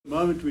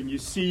Moment when you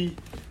see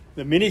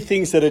the many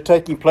things that are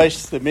taking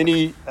place, the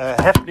many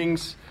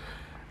happenings,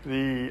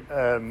 the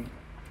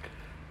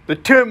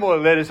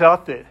turmoil that is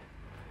out there.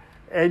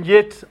 And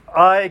yet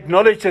I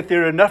acknowledge that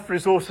there are enough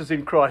resources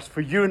in Christ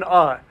for you and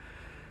I,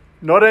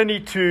 not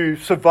only to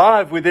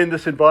survive within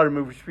this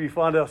environment which we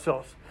find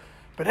ourselves,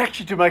 but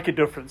actually to make a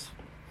difference.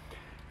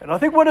 And I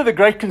think one of the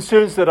great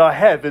concerns that I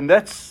have, and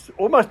that's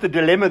almost the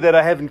dilemma that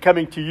I have in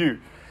coming to you,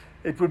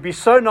 it would be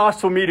so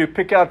nice for me to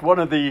pick out one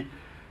of the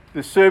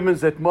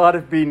sermons that might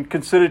have been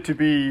considered to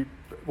be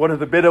one of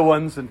the better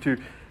ones and to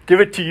give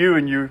it to you,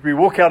 and we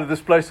walk out of this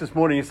place this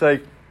morning and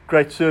say,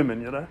 great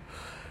sermon, you know.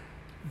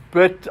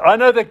 But I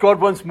know that God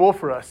wants more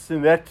for us,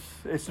 and that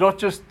it's not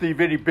just the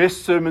very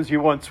best sermons He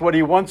wants. What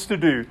He wants to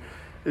do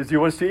is He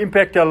wants to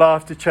impact our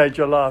lives, to change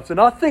our lives. And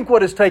I think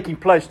what is taking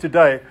place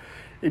today,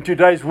 in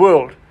today's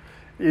world,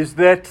 is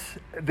that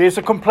there's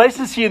a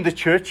complacency in the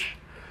church.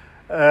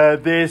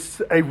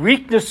 There's a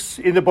weakness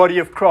in the body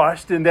of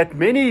Christ, in that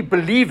many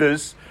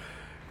believers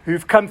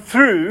who've come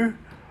through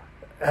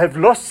have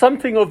lost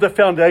something of the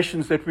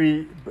foundations that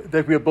we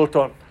are built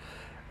on.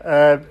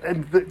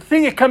 And the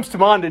thing that comes to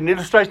mind, an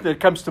illustration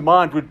that comes to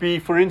mind would be,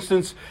 for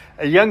instance,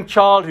 a young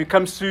child who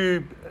comes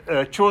through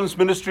children's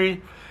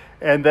ministry,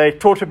 and they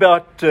taught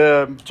about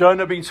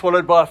Jonah being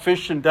swallowed by a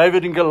fish and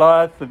David and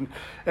Goliath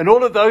and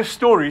all of those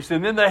stories.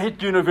 And then they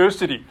hit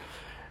university.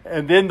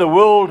 And then the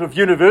world of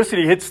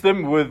university hits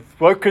them with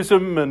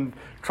wokeism and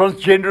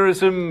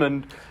transgenderism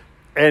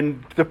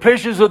and the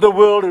pleasures of the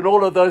world and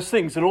all of those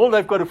things. And all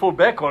they've got to fall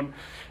back on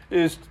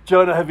is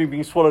Jonah having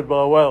been swallowed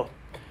by a whale.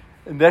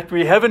 And that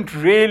we haven't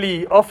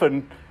really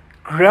often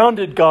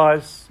grounded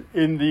guys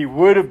in the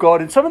Word of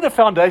God and some of the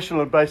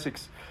foundational and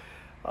basics.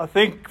 I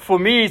think for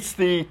me it's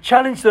the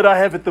challenge that I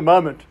have at the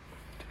moment.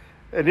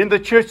 And in the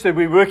church that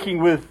we're working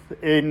with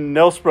in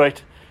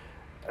Nelspruit,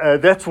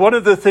 that's one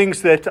of the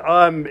things that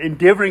I'm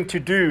endeavoring to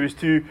do, is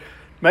to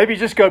maybe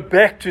just go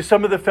back to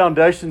some of the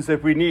foundations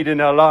that we need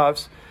in our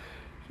lives.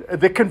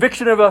 The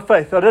conviction of our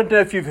faith. I don't know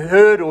if you've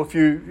heard or if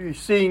you're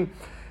seeing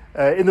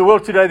in the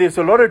world today, there's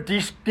a lot of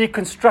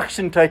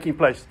deconstruction taking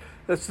place.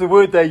 That's the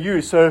word they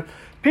use. So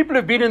people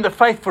who've been in the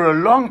faith for a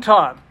long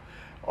time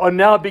are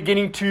now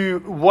beginning to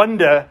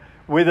wonder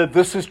whether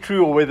this is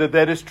true or whether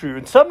that is true.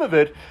 And some of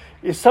it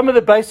is some of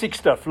the basic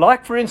stuff,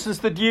 like, for instance,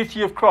 the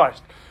deity of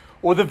Christ,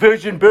 or the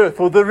virgin birth,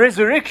 or the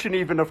resurrection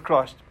even of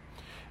Christ.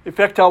 In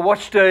fact, I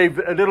watched a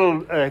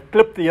little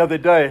clip the other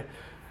day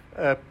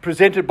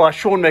presented by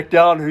Sean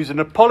McDowell, who's an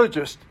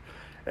apologist.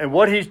 And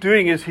what he's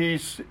doing is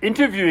he's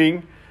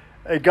interviewing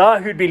a guy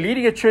who'd been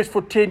leading a church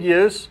for 10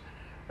 years,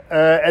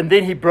 and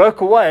then he broke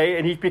away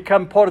and he's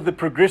become part of the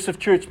progressive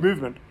church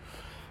movement.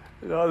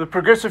 The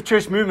progressive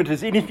church movement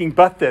is anything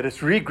but that.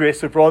 It's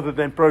regressive rather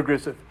than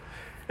progressive.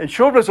 And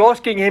Sean was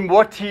asking him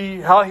what he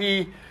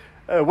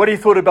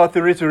thought about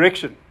the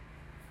resurrection.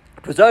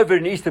 It was over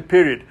in Easter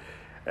period.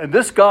 And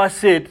this guy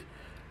said,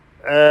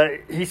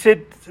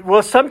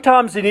 well,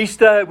 sometimes in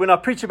Easter, when I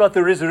preach about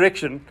the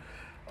resurrection,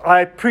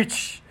 I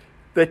preach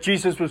that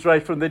Jesus was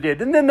raised from the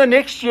dead. And then the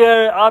next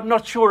year, I'm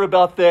not sure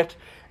about that.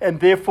 And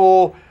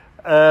therefore,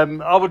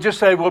 I will just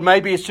say, well,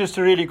 maybe it's just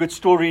a really good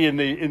story in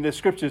the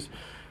scriptures.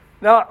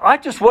 Now, I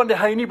just wonder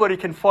how anybody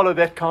can follow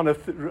that kind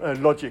of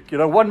logic. You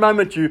know, one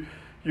moment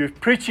you're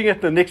preaching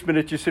it, the next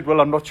minute you said, well,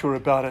 I'm not sure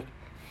about it.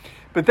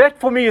 But that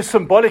for me is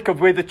symbolic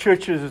of where the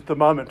church is at the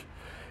moment.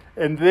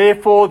 And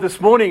therefore,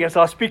 this morning, as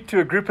I speak to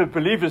a group of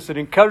believers that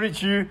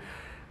encourage you,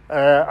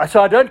 I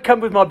don't come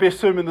with my best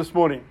sermon this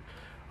morning.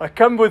 I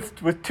come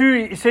with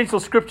two essential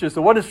scriptures.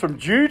 The one is from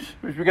Jude,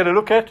 which we're going to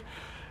look at,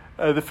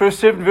 the first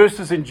 7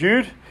 verses in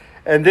Jude.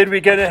 And then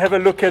we're going to have a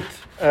look at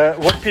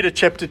 1 Peter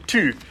chapter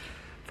 2,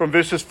 from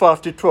verses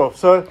 5 to 12.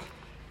 So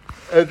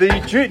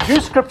the Jude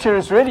scripture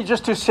is really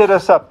just to set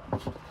us up.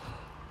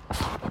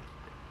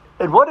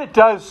 And what it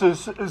does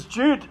is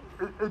Jude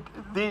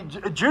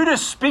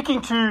is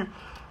speaking to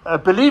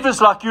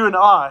believers like you and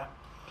I.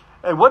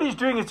 And what he's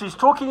doing is he's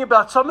talking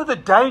about some of the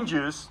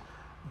dangers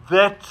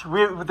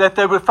that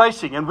they were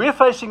facing. And we're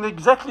facing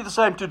exactly the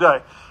same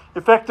today.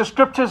 In fact, the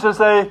scriptures as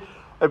they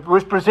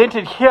was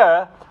presented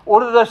here,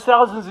 all of those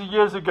thousands of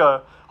years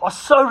ago, are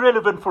so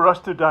relevant for us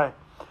today.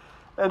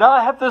 And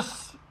I have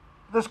this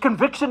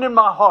conviction in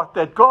my heart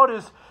that God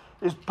is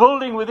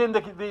building within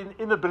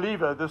the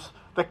believer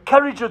the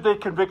courage of their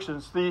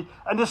convictions, the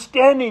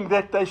understanding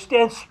that they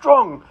stand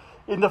strong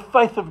in the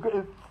faith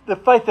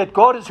that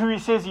God is who He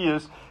says He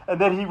is, and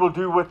that He will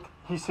do what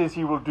He says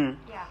He will do.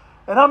 Yeah.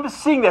 And I'm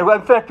seeing that.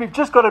 In fact, we've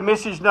just got a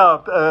message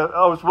now.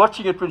 I was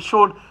watching it when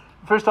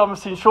first time I've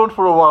seen Sean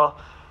for a while,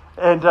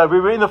 and we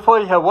were in the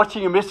foyer here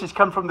watching a message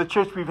come from the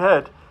church we've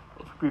had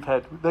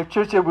the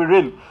church that we're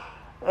in.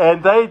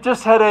 And they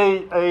just had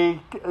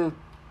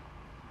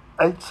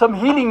some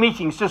healing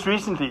meetings just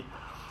recently.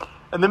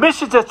 And the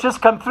message that's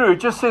just come through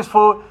just says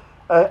for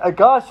a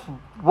guy's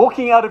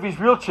walking out of his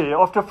wheelchair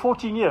after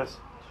 14 years.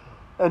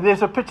 And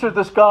there's a picture of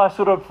this guy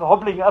sort of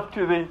hobbling up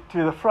to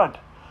the front.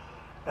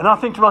 And I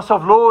think to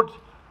myself, Lord,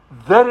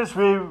 that is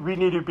where we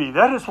need to be.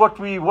 That is what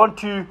we want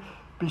to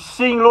be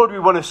seeing, Lord. We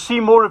want to see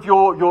more of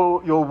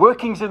your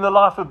workings in the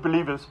life of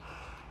believers.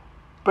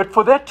 But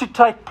for that to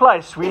take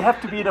place, we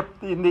have to be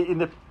in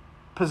the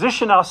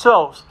position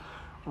ourselves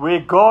where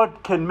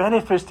God can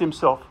manifest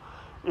himself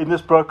in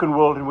this broken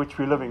world in which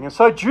we're living. And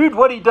so Jude,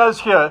 what he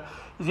does here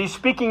is he's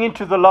speaking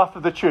into the life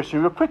of the church.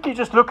 And we'll quickly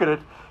just look at it.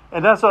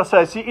 And as I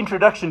say, it's the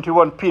introduction to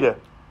 1 Peter.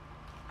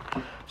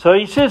 So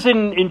he says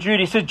in Jude,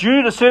 he says,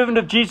 Jude, a servant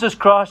of Jesus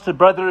Christ, the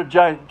brother of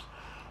James.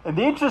 And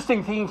the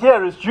interesting thing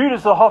here is Jude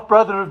is the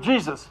half-brother of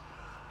Jesus.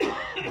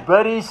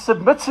 But he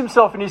submits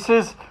himself and he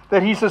says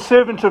that he's a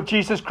servant of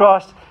Jesus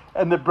Christ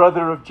and the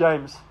brother of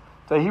James.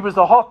 So he was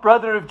the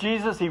half-brother of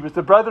Jesus, he was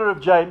the brother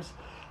of James,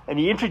 and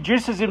he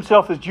introduces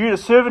himself as Jude, a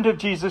servant of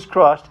Jesus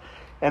Christ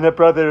and a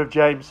brother of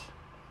James.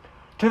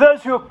 To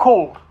those who are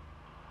called.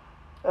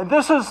 And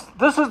this is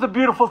the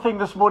beautiful thing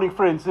this morning,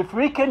 friends. If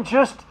we can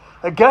just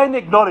again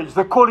acknowledge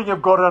the calling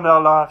of God on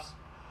our lives,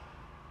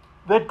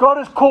 that God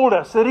has called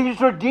us, that he's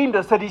redeemed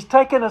us, that he's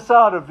taken us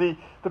out of the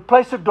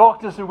place of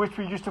darkness in which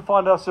we used to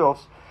find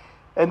ourselves.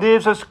 And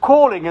there's this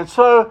calling, and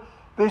so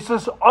there's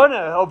this honor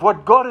of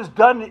what God has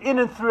done in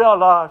and through our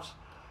lives.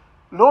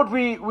 Lord,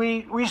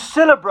 we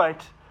celebrate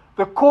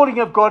the calling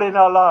of God in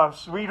our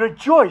lives. We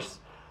rejoice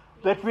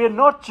that we are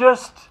not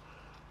just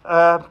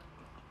an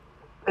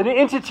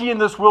entity in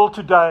this world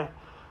today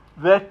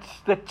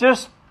that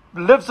just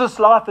lives this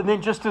life and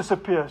then just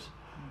disappears.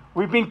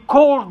 We've been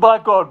called by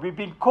God. We've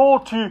been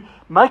called to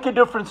make a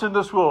difference in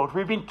this world.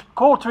 We've been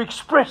called to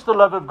express the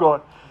love of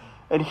God.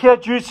 And here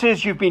Jude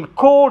says you've been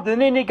called, and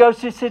then he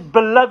goes, he said,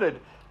 beloved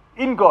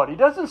in God. He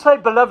doesn't say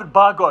beloved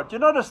by God. Do you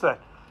notice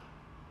that?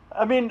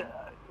 I mean,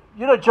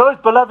 Joe's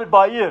beloved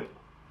by Ian.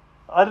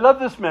 I love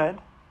this man.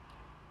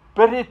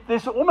 But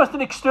there's almost an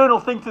external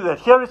thing to that.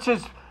 Here it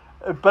says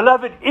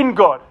beloved in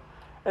God.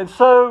 And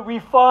so we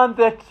find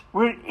that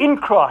we're in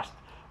Christ,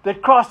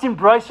 that Christ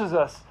embraces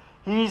us.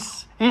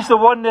 He's the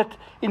one that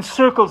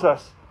encircles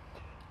us,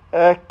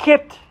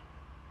 kept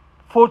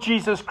for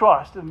Jesus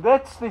Christ. And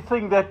that's the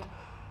thing that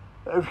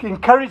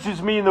encourages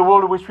me in the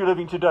world in which we're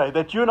living today,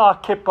 that you and I are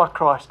kept by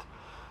Christ,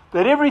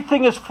 that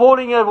everything is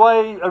falling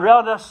away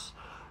around us.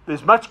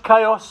 There's much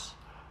chaos.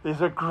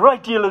 There's a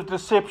great deal of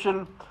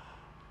deception.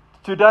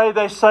 Today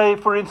they say,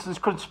 for instance,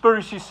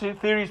 conspiracy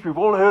theories. We've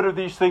all heard of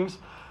these things.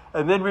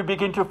 And then we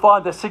begin to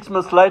find that 6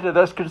 months later,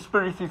 those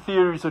conspiracy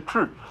theories are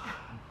true.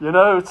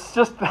 It's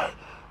just...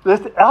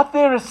 out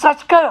there is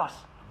such chaos.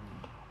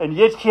 And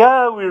yet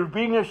here we're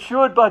being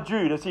assured by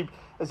Jude as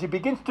he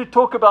begins to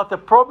talk about the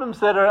problems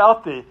that are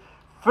out there.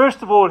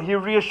 First of all, he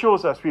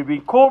reassures us we've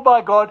been called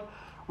by God,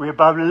 we are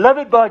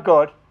beloved by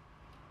God,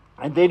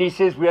 and then he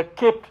says we are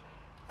kept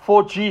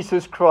for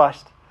Jesus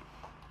Christ.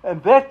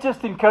 And that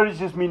just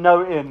encourages me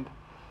no end.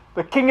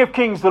 The King of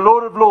Kings, the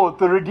Lord of Lords,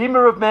 the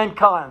Redeemer of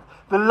mankind,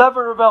 the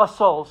lover of our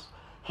souls,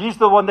 he's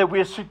the one that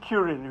we're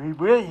secure in.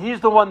 He's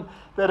the one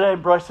that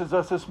embraces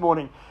us this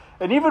morning.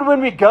 And even when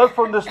we go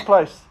from this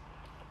place,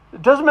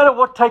 it doesn't matter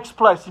what takes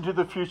place into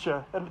the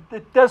future. And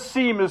it does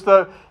seem as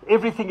though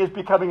everything is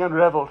becoming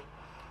unraveled.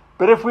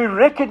 But if we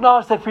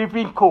recognize that we've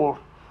been called,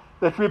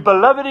 that we're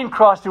beloved in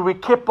Christ and we're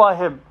kept by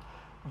him,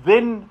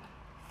 then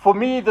for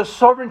me, the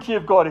sovereignty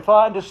of God, if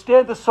I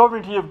understand the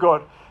sovereignty of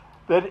God,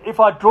 that if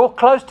I draw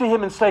close to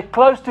him and stay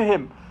close to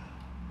him,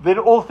 then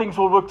all things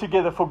will work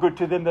together for good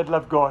to them that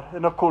love God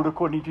and are called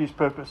according to his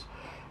purpose.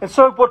 And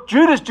so what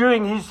Jude is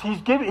doing,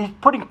 he's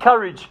putting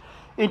courage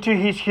into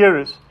his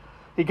hearers.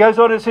 He goes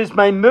on and says,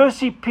 may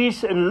mercy,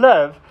 peace, and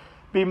love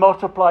be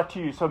multiplied to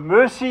you. So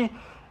mercy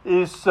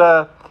is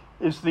the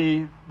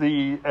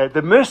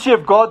mercy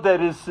of God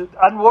that is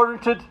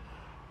unwarranted,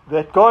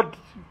 that God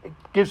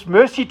gives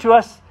mercy to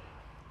us,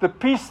 the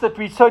peace that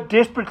we so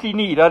desperately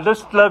need. I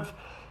just love,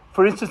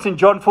 for instance, in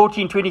John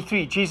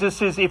 14:23, Jesus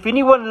says, if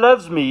anyone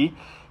loves me,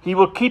 he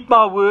will keep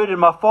my word, and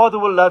my Father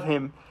will love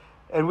him,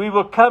 and we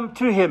will come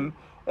to him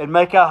and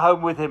make our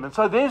home with him. And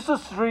so there's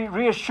this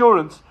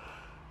reassurance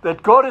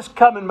that God has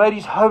come and made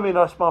his home in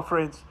us, my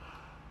friends.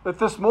 That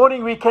this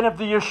morning we can have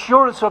the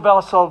assurance of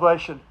our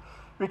salvation.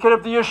 We can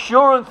have the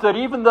assurance that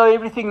even though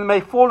everything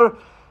may fall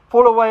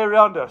away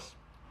around us,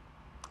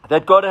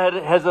 that God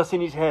has us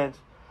in his hands.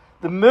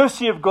 The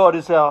mercy of God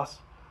is ours.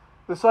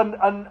 This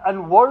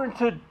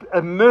unwarranted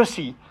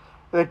mercy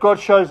that God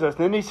shows us.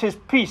 And then he says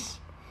peace.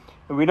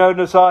 And we know in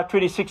Isaiah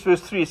 26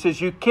 verse 3, it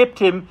says, you kept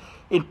him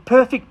in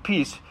perfect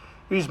peace,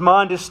 whose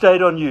mind is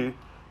stayed on you,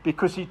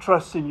 because he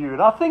trusts in you.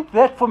 And I think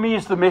that for me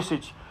is the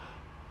message.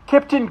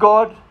 Kept in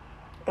God,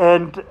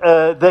 and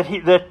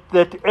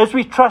that as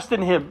we trust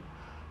in him,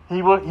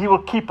 he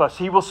will keep us,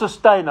 he will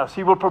sustain us,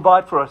 he will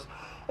provide for us.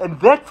 And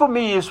that for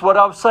me is what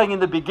I was saying in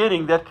the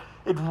beginning, that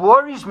it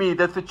worries me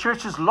that the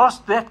church has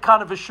lost that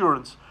kind of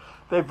assurance.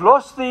 They've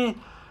lost the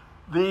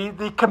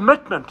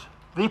commitment,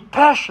 the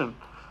passion,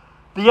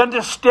 the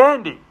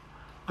understanding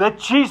that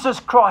Jesus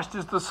Christ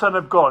is the Son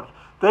of God,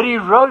 that he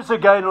rose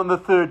again on the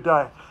third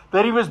day,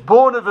 that he was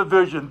born of a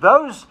virgin.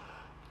 Those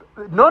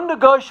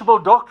non-negotiable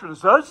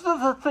doctrines, those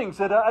are the things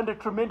that are under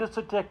tremendous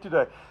attack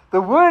today.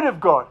 The Word of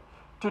God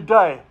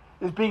today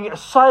is being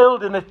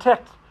assailed and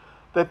attacked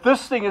that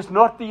this thing is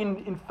not the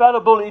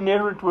infallible,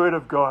 inerrant word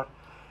of God.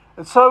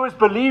 And so as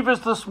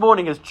believers this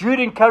morning, as Jude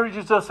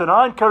encourages us, and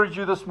I encourage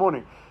you this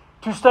morning,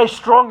 to stay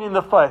strong in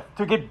the faith,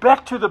 to get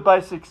back to the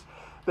basics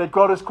that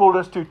God has called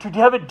us to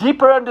have a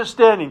deeper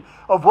understanding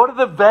of what are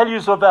the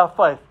values of our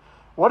faith,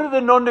 what are the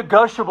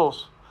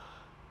non-negotiables.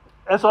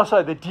 As I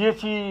say, the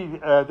deity,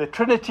 the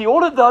Trinity,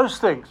 all of those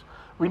things.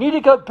 We need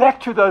to go back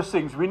to those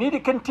things. We need to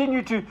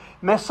continue to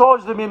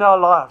massage them in our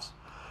lives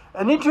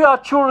and into our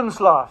children's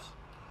lives.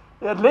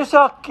 Unless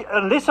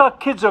our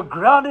kids are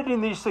grounded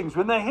in these things,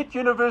 when they hit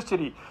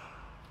university,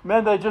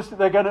 man, they're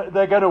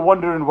going to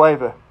wander and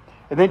waver.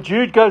 And then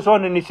Jude goes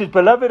on and he says,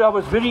 "Beloved, I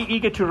was very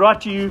eager to write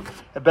to you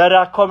about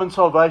our common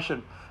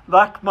salvation."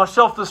 Like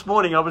myself this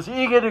morning, I was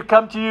eager to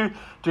come to you,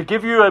 to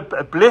give you a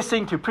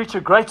blessing, to preach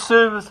a great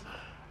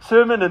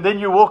sermon, and then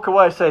you walk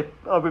away and say,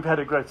 "Oh, we've had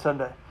a great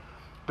Sunday."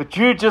 But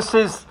Jude just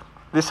says,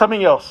 there's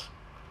something else.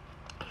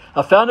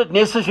 "I found it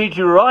necessary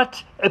to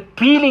write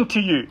appealing to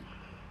you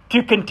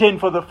to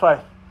contend for the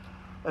faith."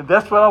 And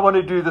that's what I want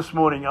to do this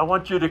morning. I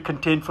want you to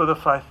contend for the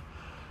faith.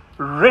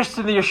 Rest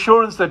in the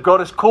assurance that God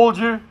has called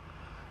you,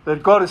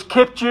 that God has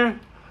kept you,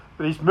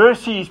 that His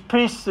mercy, His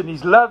peace, and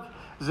His love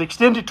is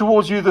extended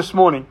towards you this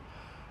morning.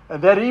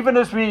 And that even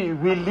as we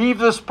leave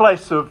this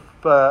place of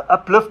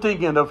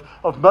uplifting and of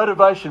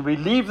motivation, we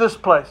leave this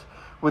place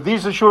with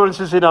these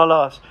assurances in our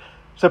lives.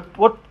 So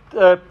what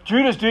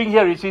Jude is doing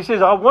here is he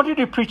says, I wanted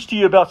to preach to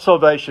you about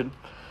salvation.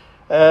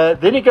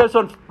 Then he goes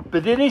on,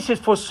 but then he says,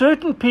 "For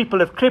certain people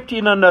have crept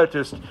in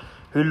unnoticed,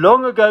 who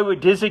long ago were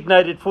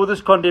designated for this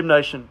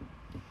condemnation."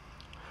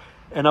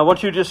 And I want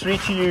to just read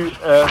to you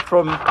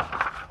from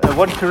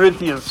 1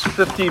 Corinthians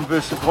 15,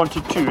 verses 1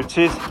 to 2. It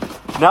says,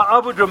 Now I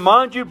would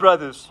remind you,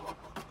 brothers,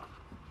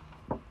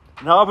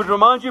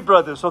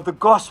 of the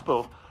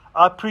gospel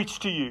I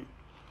preached to you,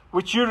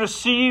 which you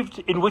received,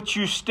 in which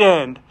you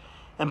stand,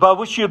 and by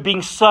which you are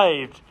being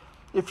saved,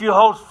 if you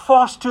hold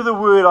fast to the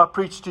word I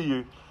preached to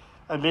you,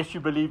 unless you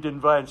believed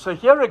in vain." So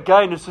here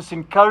again is this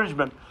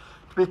encouragement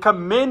to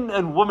become men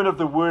and women of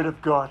the word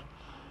of God,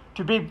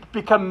 to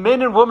become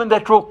men and women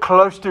that draw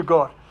close to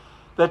God,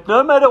 that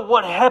no matter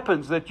what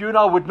happens, that you and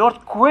I would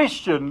not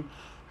question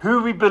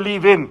who we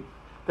believe in,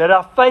 that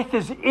our faith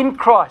is in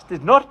Christ.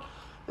 It's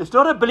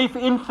not a belief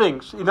in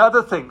things, in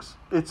other things.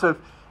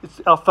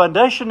 Our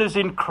foundation is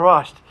in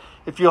Christ.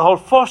 If you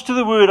hold fast to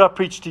the word I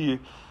preached to you,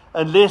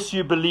 unless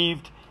you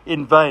believed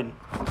in vain.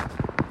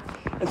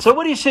 And so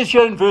what he says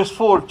here in verse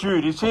 4 of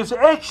Jude, he says,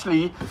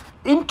 actually,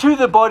 into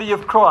the body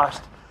of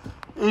Christ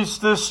is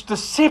this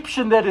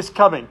deception that is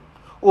coming,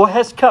 or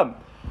has come.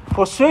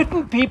 For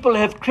certain people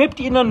have crept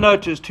in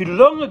unnoticed, who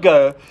long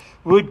ago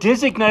were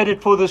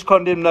designated for this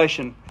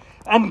condemnation.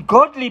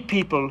 Ungodly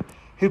people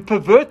who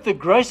pervert the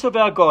grace of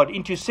our God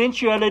into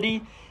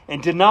sensuality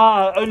and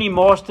deny our only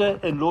Master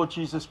and Lord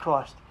Jesus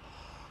Christ.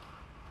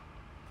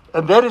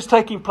 And that is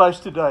taking place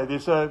today.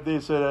 There's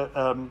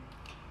a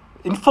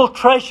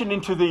infiltration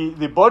into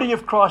the body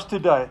of Christ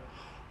today,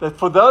 that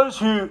for those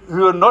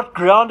who are not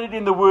grounded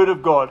in the Word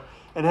of God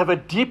and have a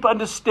deep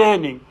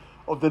understanding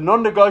of the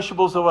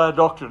non-negotiables of our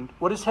doctrine,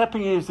 what is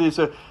happening is there's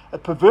a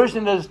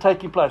perversion that is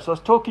taking place. I was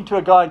talking to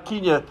a guy in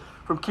Kenya,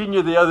 from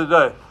Kenya the other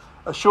day.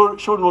 Sean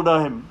will know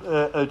him,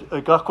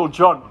 a guy called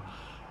John.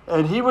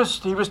 And he was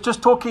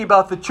just talking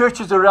about the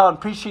churches around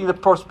preaching the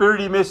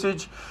prosperity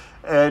message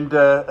and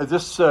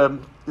this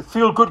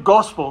feel-good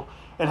gospel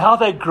and how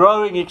they're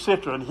growing,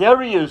 etc. And here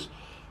he is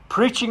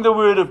preaching the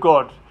word of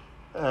God,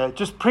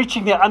 just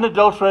preaching the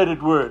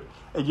unadulterated word.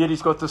 And yet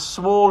he's got this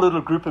small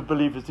little group of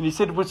believers. And he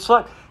said it would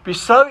be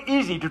so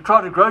easy to try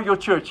to grow your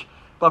church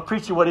by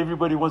preaching what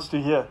everybody wants to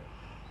hear.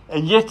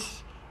 And yet,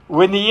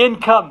 when the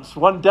end comes,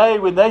 one day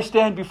when they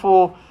stand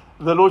before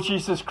the Lord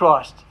Jesus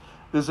Christ,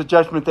 there's a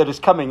judgment that is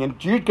coming. And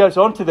Jude goes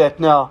on to that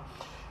now.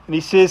 And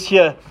he says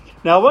here,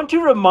 "Now I want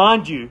to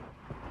remind you,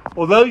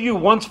 although you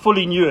once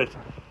fully knew it,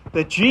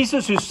 that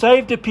Jesus, who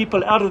saved the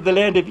people out of the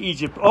land of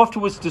Egypt,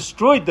 afterwards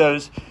destroyed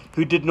those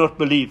who did not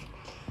believe."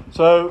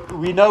 So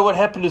we know what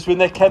happened is when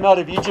they came out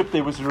of Egypt,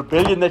 there was a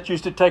rebellion that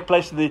used to take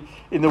place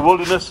in the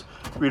wilderness.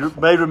 We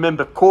may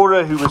remember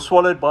Korah, who was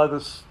swallowed by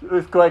this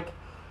earthquake,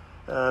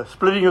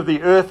 splitting of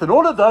the earth, and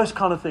all of those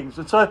kind of things.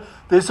 And so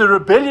there's a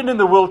rebellion in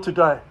the world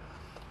today.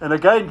 And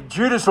again,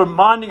 Jude is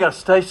reminding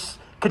us,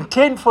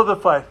 contend for the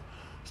faith.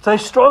 Stay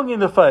strong in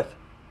the faith.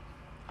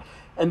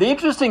 And the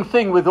interesting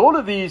thing with all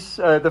of these,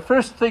 the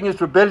first thing is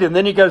rebellion.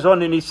 Then he goes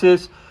on and he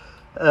says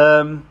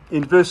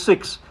in verse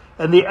 6,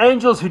 "And the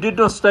angels who did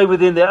not stay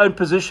within their own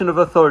position of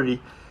authority,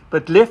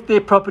 but left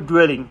their proper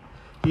dwelling,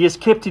 he has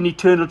kept in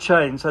eternal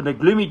chains under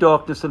gloomy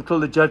darkness until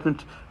the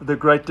judgment of the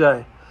great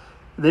day."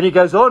 And then he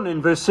goes on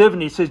in verse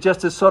 7, he says,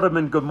 "Just as Sodom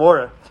and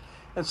Gomorrah."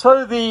 And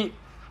so the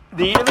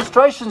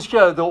illustrations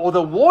show, or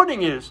the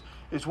warning is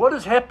what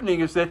is happening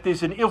is that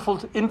there's an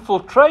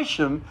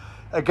infiltration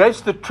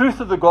against the truth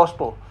of the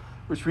gospel,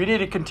 which we need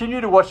to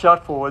continue to watch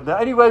out for. And the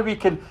only way we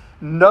can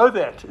know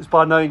that is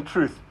by knowing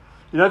truth.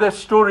 You know that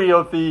story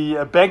of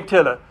the bank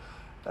teller.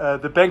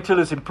 The bank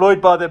teller is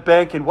employed by the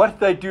bank, and what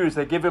they do is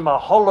they give him a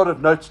whole lot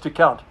of notes to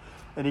count.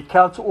 and he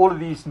counts all of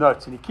these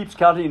notes, and he keeps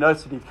counting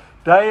notes, and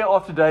day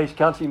after day he's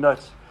counting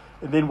notes.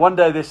 And then one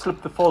day they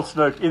slip the false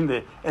note in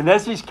there. And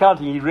as he's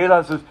counting, he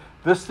realizes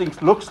this thing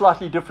looks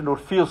slightly different or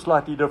feels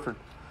slightly different.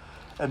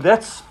 And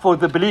that's for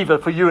the believer,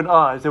 for you and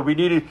I, is that we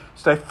need to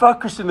stay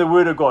focused in the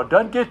Word of God.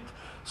 Don't get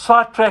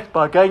sidetracked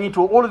by going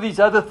into all of these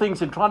other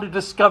things and trying to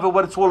discover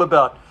what it's all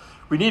about.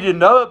 We need to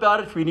know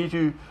about it. We need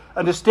to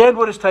understand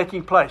what is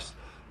taking place.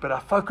 But our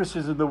focus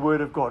is in the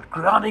Word of God,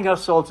 grounding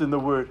ourselves in the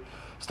Word,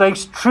 staying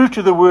true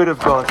to the Word of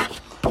God.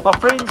 My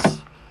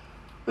friends,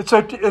 it's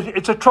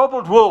a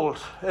troubled world,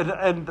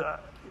 and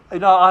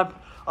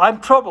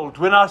I'm troubled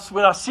when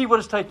I see what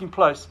is taking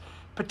place,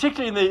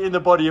 particularly in the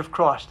body of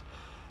Christ.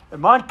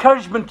 And my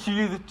encouragement to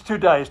you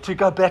today is to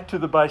go back to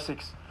the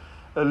basics.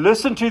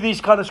 Listen to these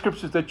kind of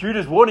scriptures that Jude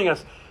is warning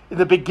us. In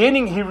the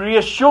beginning, he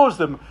reassures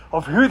them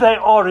of who they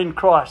are in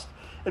Christ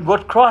and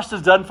what Christ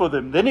has done for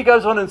them. Then he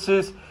goes on and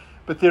says,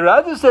 but there are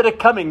others that are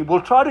coming,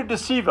 will try to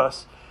deceive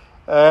us.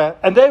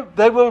 And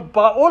they will,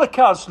 by all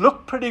accounts,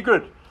 look pretty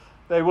good.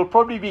 They will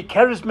probably be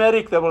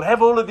charismatic. They will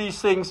have all of these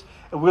things,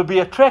 and we'll be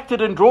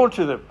attracted and drawn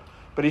to them.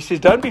 But he says,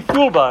 don't be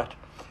fooled by it.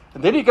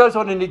 And then he goes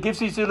on and he gives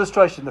his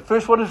illustration. The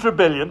first one is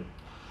rebellion.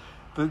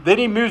 Then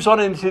he moves on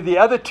into the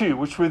other two,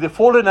 which were the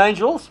fallen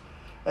angels,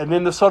 and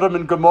then the Sodom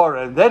and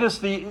Gomorrah. And that is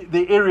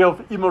the area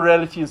of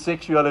immorality and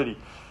sexuality.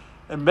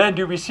 And man,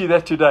 do we see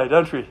that today,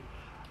 don't we?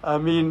 I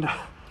mean,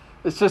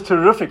 it's just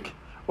horrific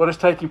what is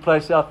taking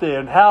place out there.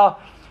 And how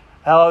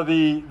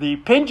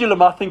the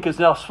pendulum, I think, is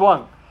now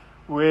swung,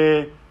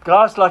 where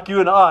guys like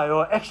you and I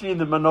are actually in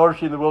the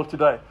minority in the world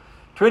today.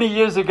 20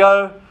 years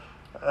ago,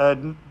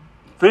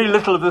 very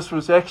little of this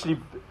was actually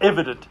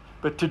evident.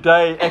 But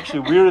today,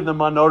 actually, we're in the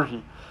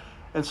minority.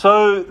 And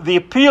so the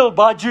appeal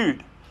by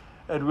Jude,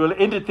 and we'll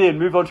end it there and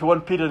move on to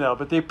 1 Peter now,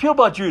 but the appeal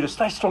by Jude is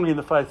stay strong in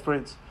the faith,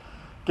 friends.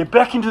 Get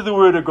back into the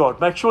Word of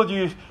God. Make sure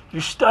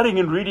you're studying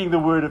and reading the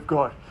Word of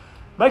God.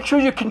 Make sure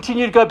you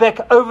continue to go back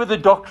over the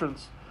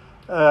doctrines.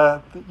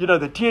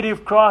 The deity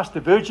of Christ, the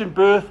virgin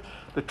birth,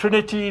 the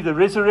Trinity, the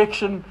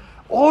resurrection,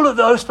 all of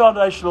those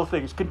foundational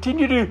things.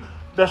 Continue to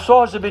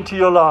massage them into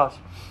your lives.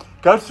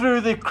 Go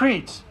through the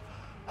creeds.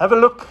 Have a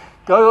look.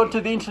 Go onto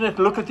the internet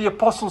and look at the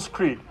Apostles'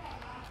 Creed.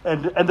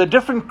 And the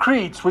different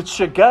creeds, which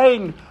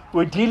again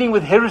were dealing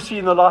with heresy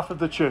in the life of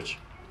the church.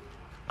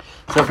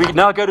 So if we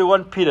now go to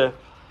 1 Peter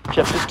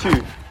chapter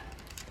 2.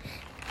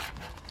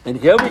 And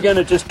here we're going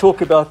to just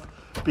talk about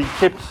being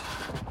kept,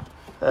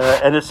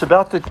 and it's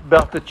about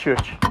the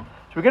church. So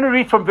we're going to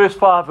read from verse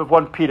 5 of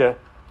 1 Peter.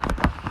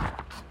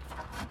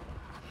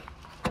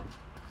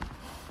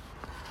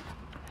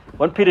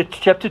 1 Peter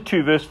chapter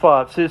 2 verse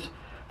 5 says,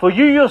 for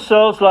you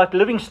yourselves like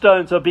living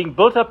stones are being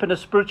built up in a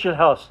spiritual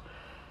house,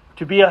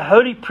 to be a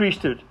holy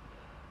priesthood,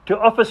 to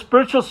offer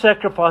spiritual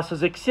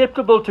sacrifices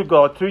acceptable to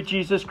God through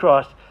Jesus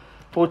Christ.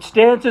 For it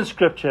stands in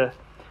Scripture,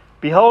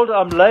 behold,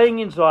 I'm laying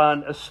in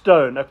Zion a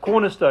stone, a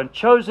cornerstone,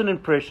 chosen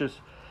and precious,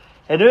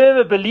 and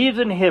whoever believes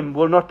in him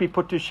will not be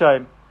put to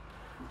shame.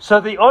 So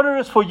the honor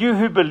is for you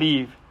who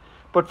believe,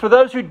 but for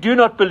those who do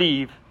not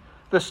believe,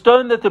 the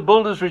stone that the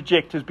builders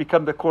reject has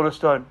become the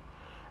cornerstone,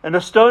 and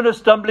a stone of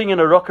stumbling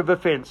and a rock of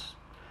offense.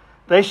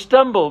 They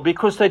stumble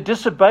because they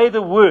disobey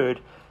the word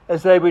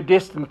as they were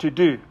destined to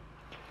do.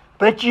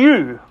 But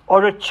you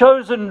are a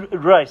chosen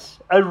race,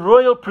 a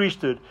royal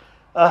priesthood,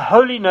 a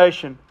holy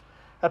nation,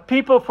 a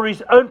people for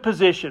his own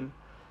possession,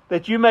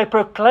 that you may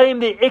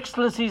proclaim the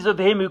excellencies of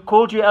him who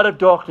called you out of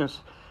darkness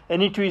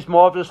and into his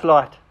marvelous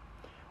light.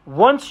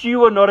 Once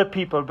you were not a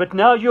people, but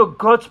now you're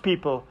God's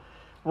people.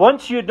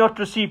 Once you had not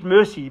received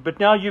mercy,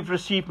 but now you've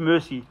received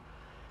mercy.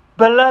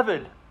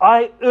 Beloved,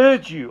 I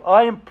urge you,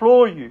 I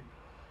implore you,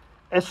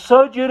 as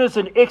sojourners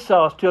and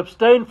exiles, to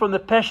abstain from the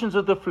passions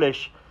of the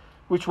flesh,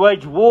 which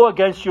wage war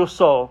against your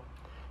soul.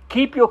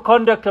 Keep your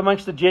conduct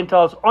amongst the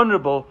Gentiles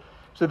honorable,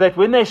 so that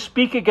when they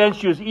speak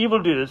against you as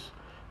evildoers,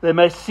 they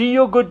may see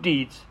your good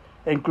deeds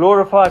and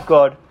glorify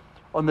God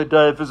on the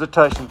day of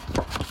visitation.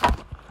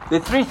 There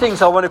are three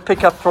things I want to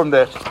pick up from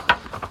that.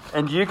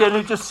 And you're going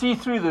to just see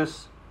through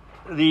this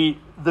the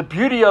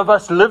beauty of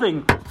us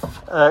living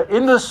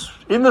in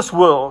this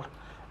world,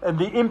 and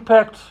the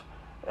impact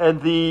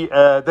and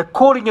the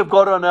calling of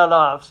God on our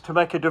lives to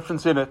make a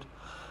difference in it.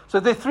 So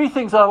there are three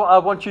things I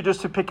want you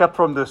just to pick up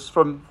from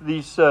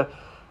these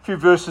few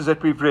verses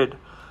that we've read.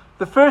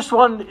 The first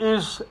one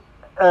is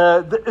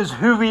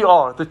who we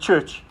are, the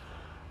church,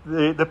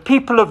 the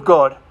people of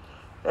God,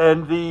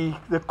 and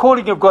the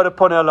calling of God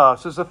upon our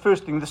lives. That's the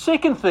first thing. The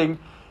second thing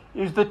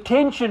is the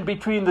tension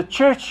between the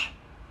church,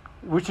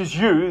 which is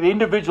you, the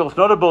individuals,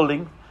 not a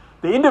building,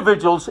 the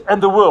individuals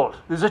and the world.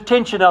 There's a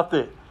tension out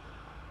there.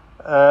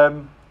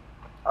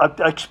 I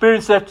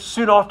experienced that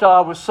soon after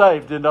I was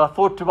saved, and I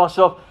thought to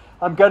myself,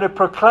 I'm going to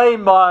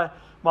proclaim my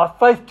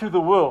faith to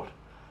the world.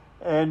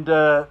 And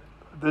the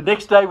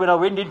next day when I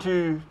went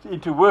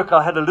into work,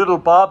 I had a little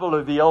Bible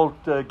of the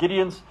old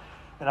Gideons,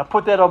 and I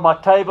put that on my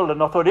table,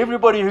 and I thought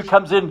everybody who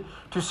comes in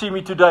to see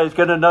me today is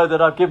going to know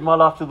that I've given my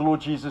life to the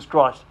Lord Jesus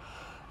Christ.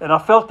 And I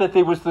felt that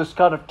there was this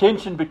kind of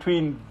tension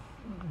between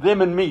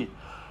them and me.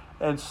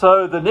 And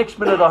so the next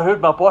minute I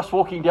heard my boss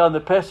walking down the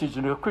passage,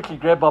 and I quickly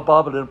grabbed my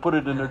Bible and put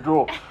it in a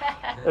drawer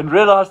and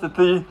realized that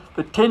the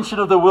tension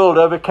of the world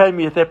overcame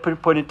me at that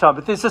point in time.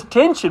 But there's this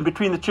tension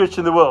between the church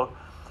and the world.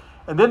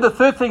 And then the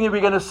third thing that we're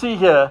going to see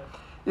here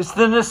is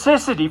the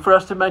necessity for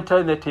us to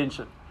maintain that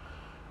tension,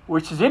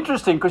 which is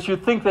interesting because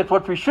you'd think that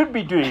what we should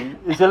be doing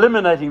is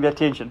eliminating that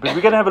tension. But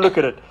we're going to have a look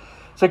at it.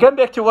 So going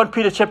back to 1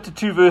 Peter chapter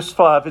 2, verse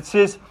 5, it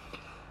says,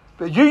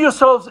 "But you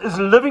yourselves as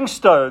living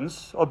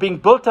stones are being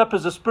built up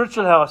as a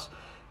spiritual house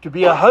to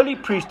be a holy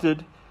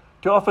priesthood,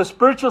 to offer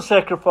spiritual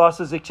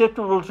sacrifices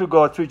acceptable to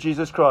God through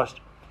Jesus Christ."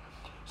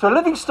 So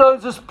living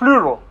stones is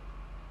plural.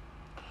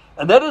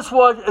 And that is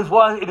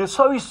why it is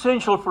so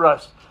essential for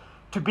us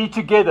to be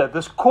together.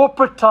 This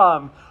corporate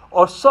time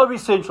are so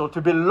essential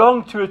to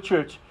belong to a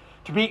church,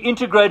 to be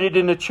integrated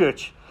in a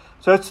church.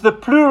 So it's the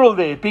plural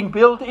there, being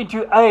built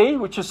into a,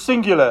 which is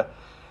singular,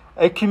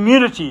 a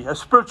community, a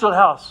spiritual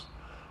house.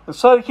 And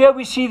so here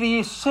we see the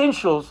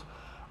essentials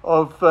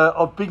of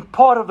being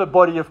part of the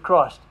body of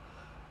Christ.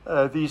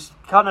 These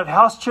kind of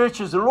house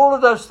churches and all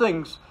of those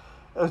things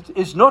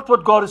is not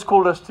what God has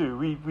called us to.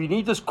 We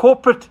need this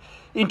corporate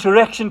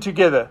interaction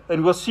together,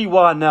 and we'll see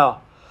why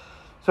now.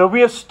 So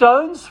we are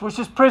stones, which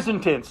is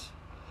present tense,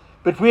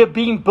 but we are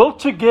being built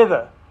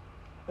together,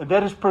 and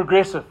that is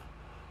progressive.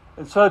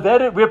 And so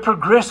that we're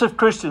progressive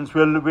Christians.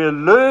 We're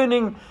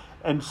learning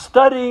and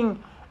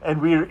studying, and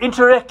we're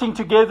interacting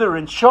together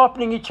and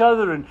sharpening each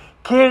other and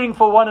caring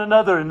for one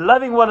another and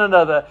loving one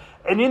another.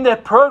 And in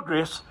that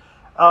progress,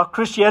 our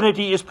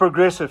Christianity is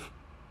progressive.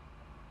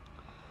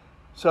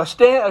 So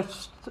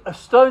a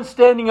stone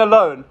standing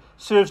alone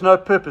serves no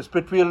purpose,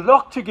 but we are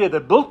locked together,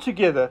 built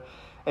together,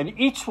 and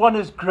each one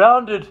is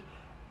grounded,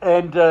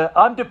 and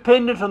I'm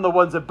dependent on the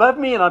ones above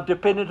me, and I'm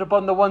dependent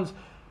upon the ones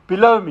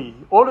below me.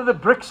 All of the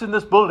bricks in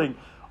this building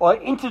are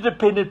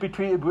interdependent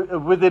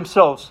with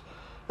themselves.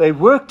 They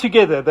work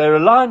together. They're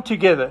aligned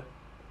together.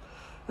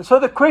 And so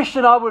the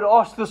question I would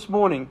ask this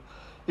morning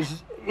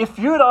is, if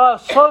you and I are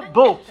so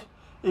built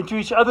into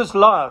each other's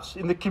lives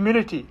in the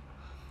community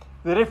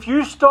that if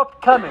you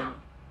stopped coming,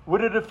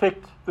 would it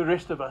affect the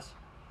rest of us?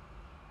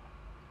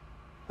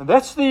 And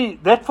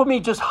that for me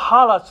just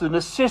highlights the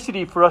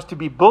necessity for us to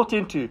be built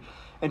into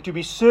and to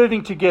be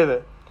serving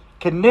together,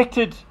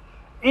 connected,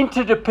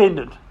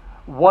 interdependent,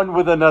 one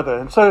with another.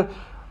 And so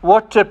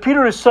what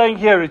Peter is saying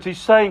here is he's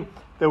saying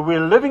that we're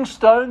living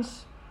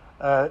stones,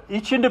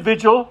 each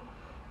individual,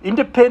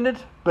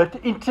 independent, but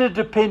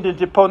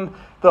interdependent upon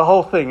the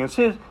whole thing. And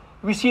so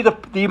we see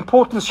the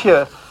importance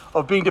here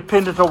of being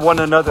dependent on one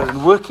another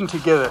and working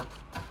together.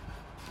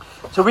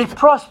 So we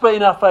prosper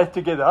in our faith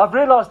together. I've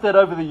realized that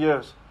over the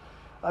years.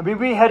 I mean,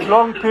 we had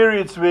long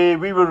periods where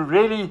we were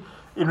really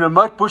in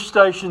remote bush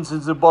stations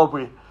in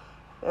Zimbabwe.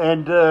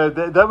 And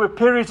there were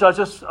periods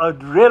I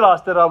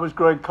realized that I was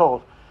growing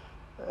cold.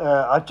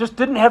 I just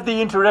didn't have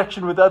the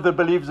interaction with other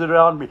believers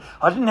around me.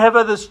 I didn't have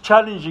others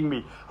challenging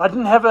me. I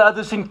didn't have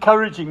others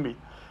encouraging me.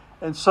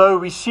 And so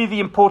we see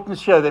the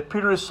importance here that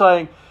Peter is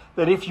saying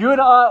that if you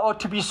and I are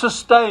to be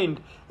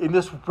sustained in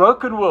this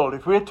broken world,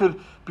 if we're to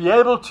be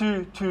able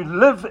to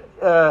live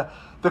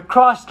the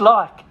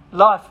Christ-like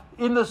life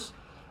in this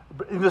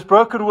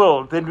broken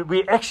world, then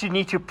we actually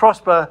need to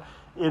prosper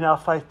in our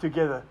faith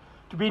together,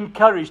 to be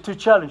encouraged, to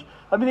challenge.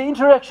 I mean, the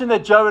interaction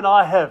that Joe and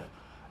I have,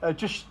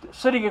 just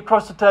sitting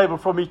across the table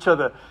from each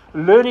other,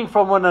 learning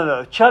from one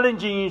another,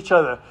 challenging each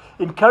other,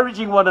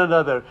 encouraging one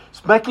another,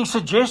 making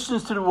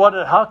suggestions to one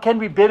another, how can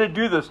we better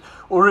do this,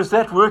 or is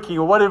that working,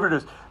 or whatever it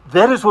is.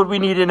 That is what we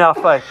need in our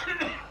faith.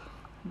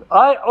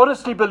 I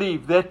honestly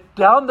believe that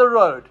down the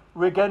road,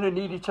 we're going to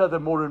need each other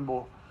more and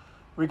more.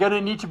 We're going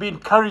to need to be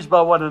encouraged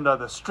by one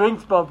another,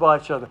 strengthened by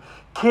each other,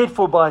 cared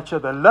for by each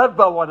other, loved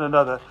by one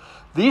another.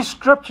 These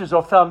scriptures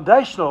are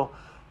foundational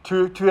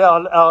to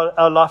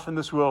our life in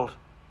this world.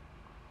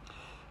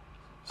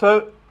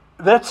 So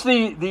that's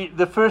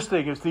the first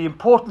thing, is the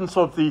importance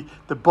of the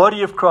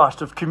body of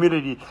Christ, of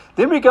community.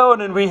 Then we go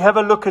on and we have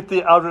a look at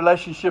our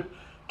relationship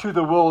to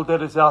the world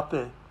that is out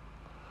there.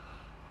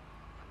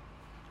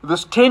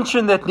 This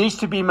tension that needs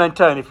to be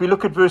maintained. If we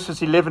look at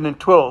verses 11 and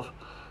 12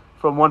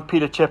 from 1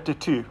 Peter chapter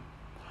 2.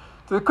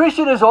 So the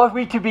question is, are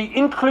we to be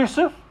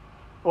inclusive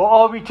or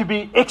are we to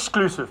be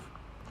exclusive?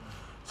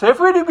 So if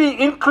we're to be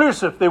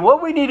inclusive, then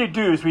what we need to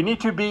do is we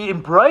need to be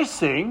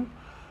embracing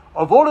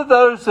of all of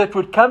those that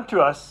would come to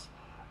us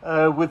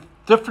with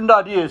different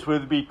ideas,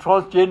 whether it be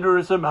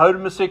transgenderism,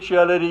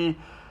 homosexuality,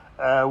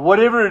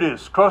 whatever it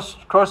is,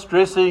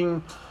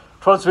 cross-dressing,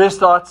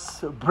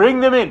 transvestites, bring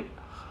them in.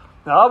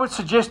 Now, I would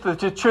suggest that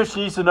the church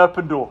needs an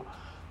open door.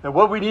 Now,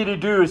 what we need to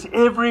do is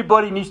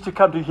everybody needs to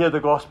come to hear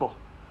the gospel.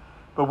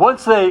 But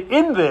once they're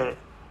in there,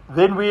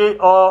 then we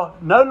are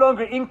no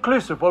longer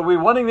inclusive. What we're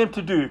wanting them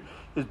to do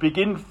is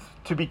begin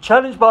to be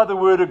challenged by the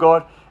Word of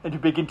God and to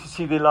begin to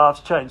see their lives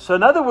change. So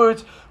in other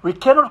words, we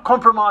cannot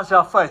compromise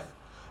our faith.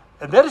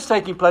 And that is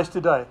taking place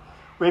today,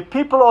 where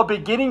people are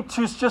beginning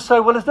to just say,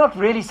 well, it's not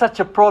really such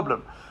a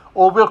problem.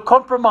 Or we'll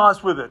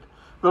compromise with it.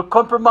 We'll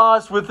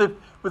compromise with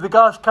the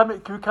guys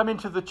who come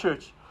into the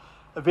church.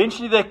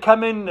 Eventually they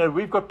come in.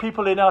 We've got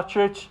people in our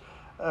church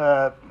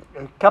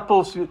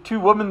couples, two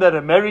women that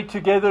are married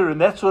together and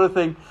that sort of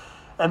thing.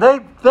 And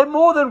they're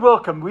more than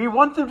welcome. We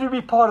want them to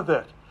be part of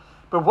that.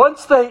 But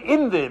once they're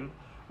in them,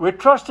 we're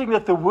trusting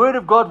that the Word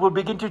of God will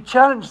begin to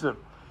challenge them.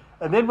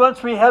 And then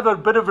once we have a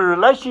bit of a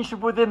relationship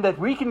with them, that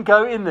we can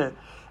go in there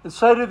and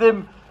say to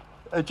them,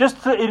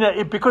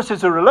 because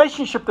there's a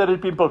relationship that has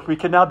been built, we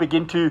can now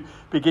begin to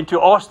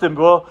ask them,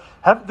 well,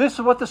 this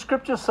is what the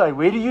Scriptures say.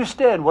 Where do you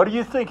stand? What do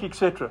you think,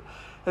 etc.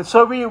 And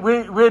so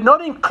we're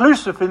not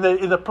inclusive in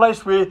the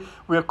place where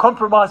we're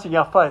compromising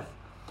our faith.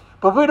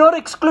 But we're not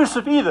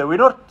exclusive either. We're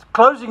not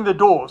closing the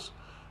doors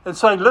and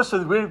saying,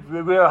 listen,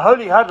 we're a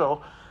holy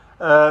huddle.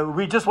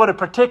 We just want to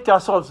protect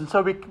ourselves, and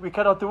so we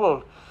cut out the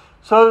world.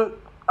 So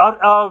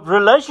our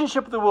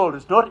relationship with the world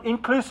is not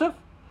inclusive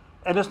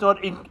and it's not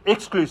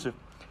exclusive.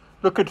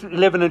 Look at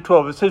 11 and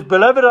 12. It says,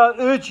 Beloved, I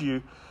urge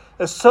you,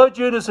 as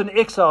sojourners and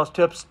exiles,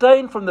 to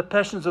abstain from the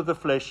passions of the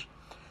flesh,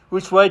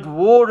 which wage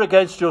war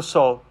against your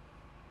soul.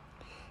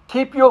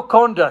 Keep your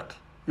conduct,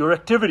 your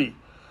activity,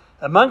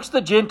 amongst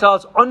the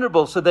Gentiles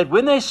honorable, so that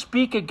when they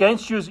speak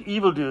against you as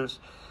evildoers,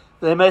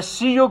 they may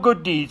see your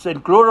good deeds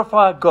and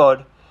glorify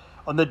God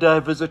on the day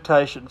of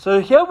visitation.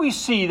 So here we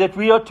see that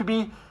we are to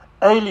be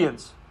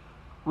aliens.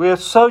 We're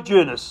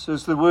sojourners,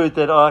 is the word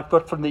that I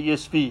got from the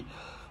ESV.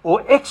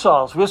 Or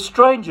exiles, we're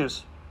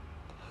strangers.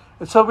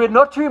 And so we're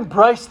not to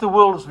embrace the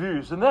world's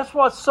views. And that's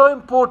why it's so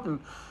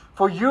important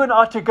for you and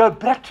I to go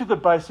back to the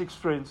basics,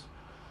 friends.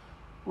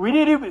 We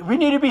need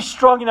to be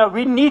strong enough.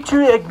 We need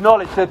to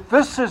acknowledge that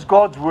this is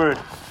God's word.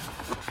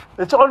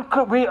 We don't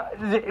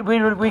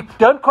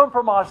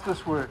compromise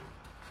this word.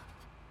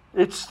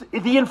 It's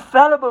the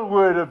infallible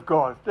word of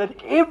God, that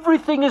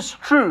everything is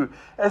true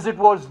as it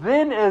was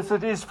then, as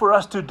it is for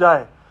us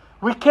today.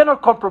 We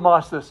cannot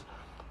compromise this.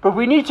 But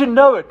we need to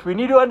know it. We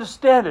need to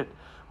understand it.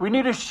 We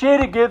need to share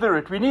together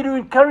it. We need to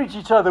encourage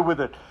each other with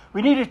it.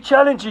 We need to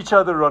challenge each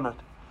other on it.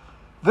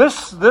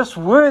 This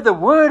word, the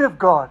word of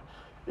God,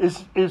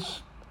 is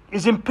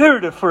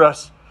imperative for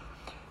us.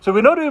 So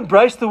we're not to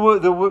embrace the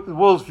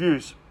world's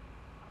views.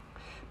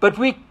 But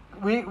we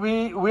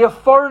are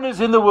foreigners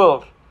in the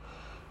world.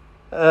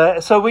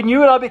 So when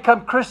you and I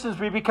become Christians,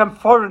 we become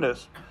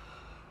foreigners.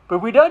 But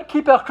we don't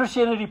keep our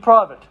Christianity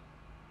private.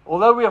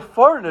 Although we are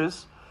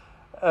foreigners,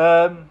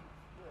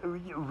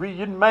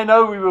 you may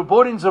know we were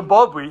born in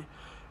Zimbabwe,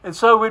 and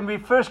so when we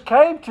first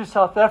came to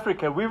South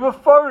Africa, we were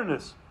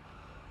foreigners.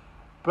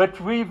 But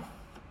we've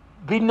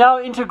been now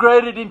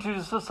integrated into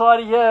the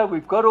society here.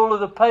 We've got all of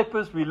the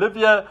papers. We live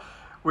here.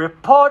 We're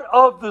part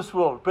of this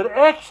world. But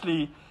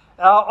actually,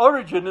 our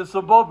origin is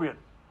Zimbabwean.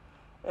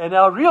 And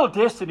our real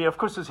destiny, of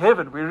course, is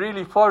heaven. We're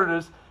really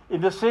foreigners in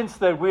the sense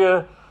that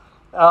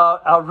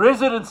our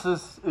residence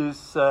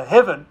is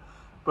heaven.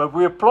 But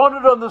we're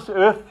planted on this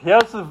earth.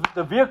 Here's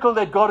the vehicle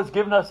that God has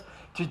given us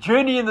to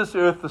journey in this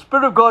earth, the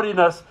Spirit of God in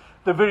us,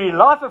 the very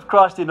life of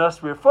Christ in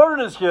us. We're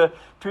foreigners here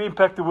to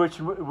impact the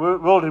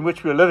world in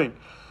which we're living.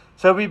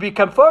 So we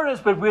become foreigners,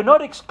 but we're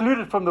not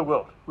excluded from the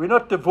world. We're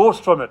not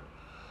divorced from it.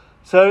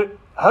 So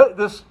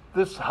this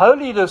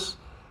holiness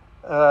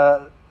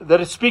that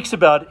it speaks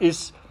about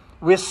is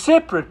we're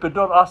separate but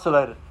not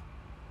isolated.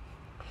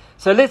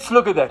 So let's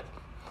look at that.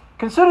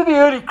 Consider the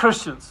early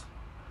Christians.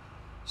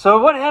 So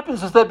what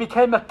happens is they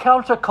became a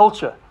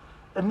counterculture.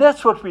 And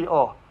that's what we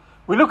are.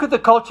 We look at the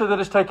culture that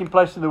is taking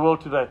place in the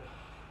world today.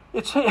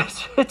 It's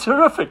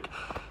horrific.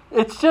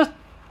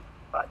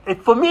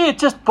 For me, it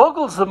just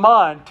boggles the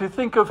mind to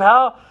think of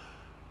how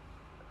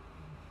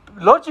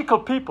logical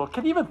people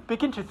can even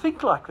begin to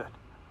think like that.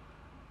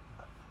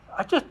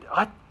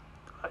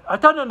 I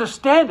don't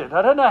understand it.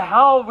 I don't know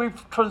how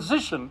we've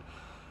transitioned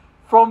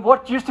from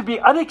what used to be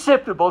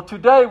unacceptable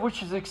today,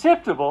 which is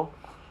acceptable,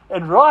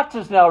 and right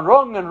is now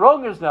wrong, and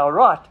wrong is now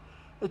right.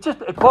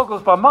 It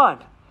boggles my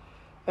mind.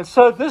 And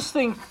so this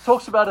thing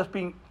talks about us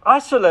being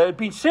isolated,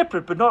 being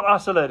separate, but not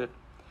isolated.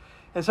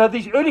 And so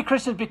these early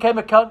Christians became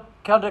a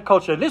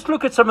counterculture. Let's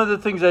look at some of the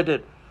things they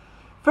did.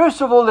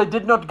 First of all, they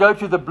did not go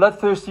to the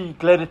bloodthirsty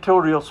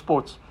gladiatorial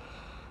sports.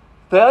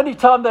 The only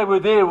time they were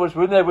there was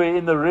when they were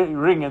in the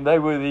ring, and they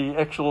were the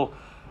actual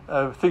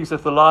things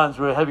that the lions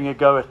were having a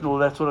go at and all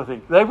that sort of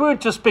thing. They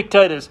weren't just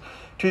spectators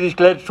to these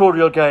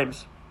gladiatorial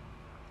games.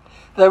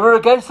 They were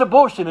against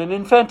abortion and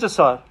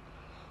infanticide.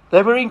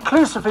 They were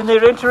inclusive in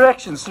their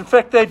interactions. In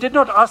fact, they did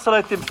not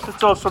isolate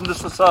themselves from the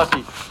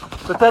society,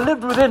 but they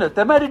lived within it.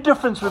 They made a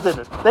difference within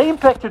it. They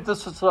impacted the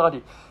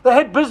society. They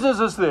had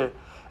businesses there,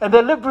 and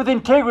they lived with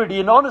integrity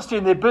and honesty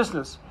in their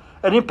business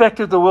and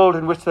impacted the world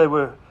in which they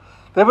were.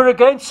 They were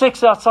against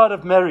sex outside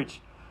of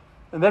marriage,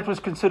 and that was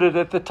considered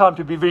at the time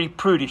to be very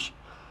prudish.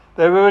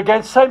 They were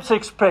against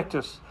same-sex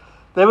practice.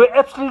 They were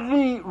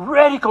absolutely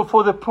radical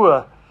for the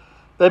poor.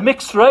 They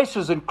mixed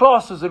races and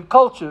classes and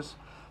cultures.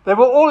 They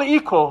were all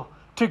equal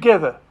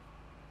together.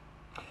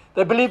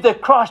 They believed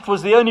that Christ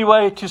was the only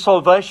way to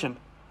salvation.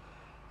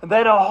 And they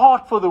had a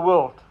heart for the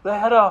world. They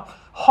had a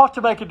heart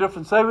to make a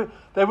difference. They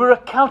were a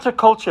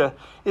counterculture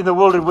in the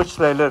world in which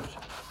they lived.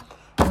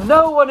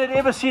 No one had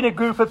ever seen a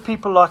group of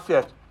people like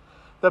that.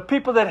 The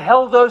people that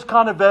held those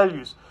kind of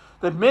values.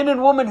 The men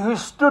and women who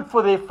stood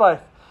for their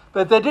faith.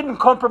 that they didn't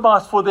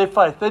compromise for their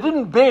faith. They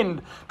didn't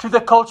bend to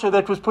the culture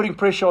that was putting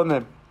pressure on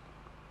them.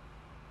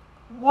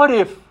 What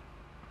if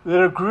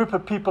there are a group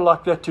of people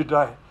like that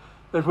today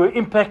that were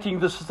impacting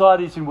the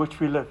societies in which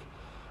we live?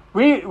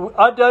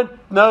 I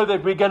don't know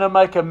that we're going to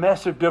make a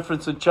massive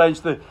difference and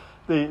change the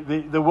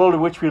world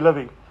in which we're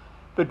living.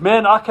 But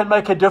man, I can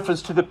make a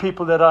difference to the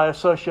people that I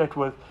associate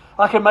with.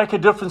 I can make a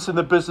difference in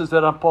the business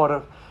that I'm part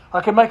of. I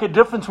can make a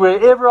difference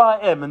wherever I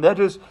am. And that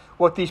is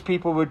what these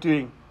people were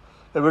doing.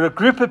 They were a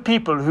group of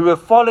people who were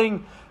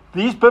following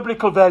these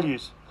biblical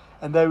values,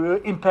 and they were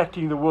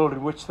impacting the world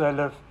in which they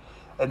live.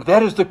 And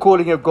that is the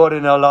calling of God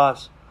in our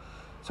lives.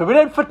 So we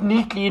don't fit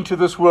neatly into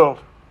this world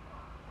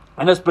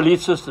and its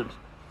belief systems.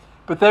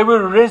 But they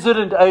were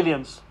resident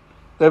aliens.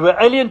 They were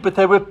alien, but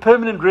they were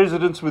permanent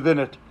residents within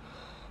it.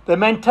 They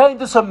maintained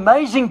this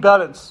amazing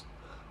balance,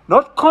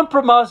 not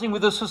compromising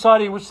with the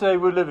society in which they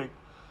were living,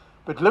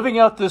 but living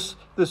out this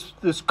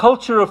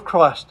culture of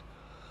Christ.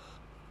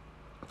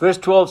 Verse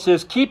 12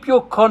 says, "Keep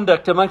your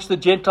conduct amongst the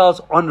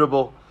Gentiles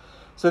honorable,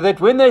 so that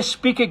when they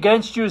speak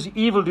against you as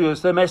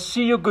evildoers, they may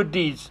see your good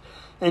deeds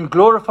and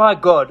glorify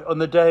God on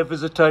the day of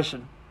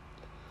visitation."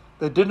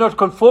 They did not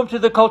conform to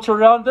the culture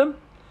around them.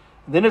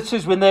 And then it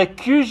says, when they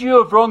accuse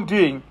you of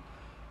wrongdoing,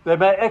 they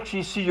may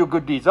actually see your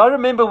good deeds. I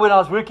remember when I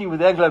was working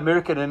with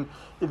Anglo-American in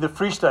the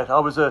Free State. I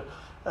was a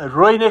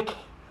Roinik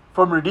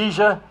from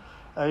Rhodesia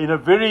in a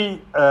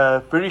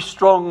very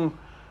strong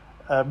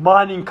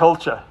mining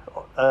culture.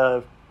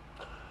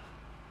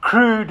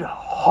 Crude,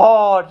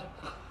 hard,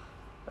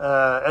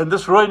 and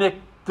this Roinik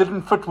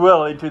didn't fit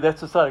well into that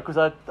society because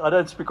I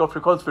don't speak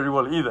Afrikaans very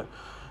well either.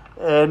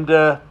 And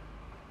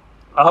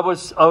I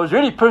was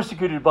really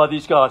persecuted by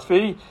these guys.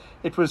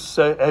 It was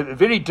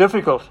very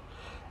difficult.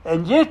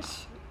 And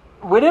yet,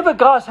 whenever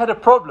guys had a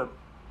problem,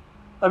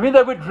 I mean,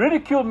 they would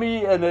ridicule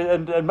me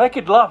and make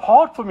it life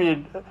hard for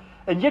me.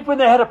 And yet, when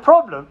they had a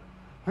problem,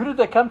 who did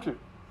they come to?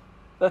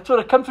 They'd sort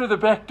of come through the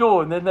back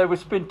door, and then they would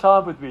spend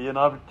time with me.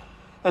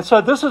 And so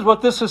this is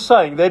what this is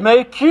saying. They may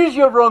accuse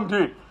you of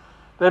wrongdoing.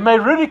 They may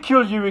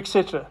ridicule you,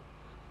 etc.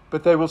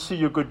 But they will see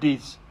your good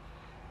deeds.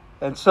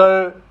 And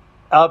so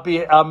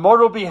our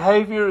moral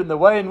behavior and the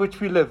way in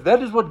which we live,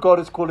 that is what God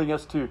is calling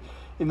us to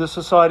in the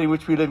society in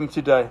which we're living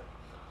today.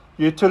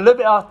 You're to live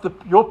out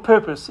your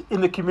purpose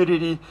in the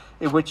community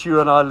in which you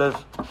and I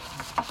live.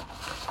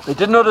 They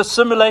did not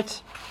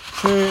assimilate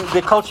to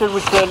the culture in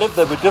which they lived.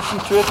 They were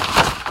different to it,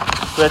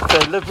 but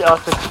they lived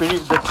out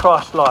the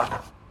Christ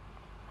life.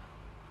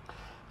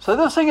 So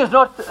this thing is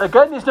not,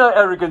 again, there's no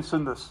arrogance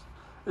in this.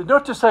 It's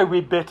not to say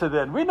we're better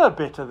than. We're no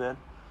better than.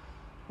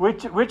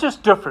 We're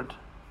just different.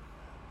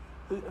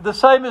 The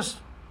same as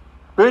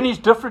Bernie's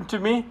different to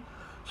me.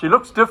 She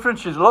looks different.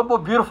 She's a lot more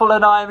beautiful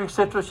than I am,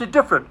 etc. She's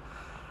different.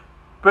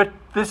 But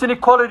there's an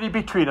equality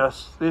between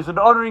us. There's an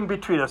honoring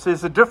between us.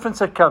 There's a difference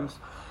that comes.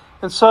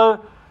 And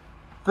so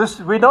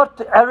we're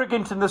not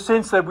arrogant in the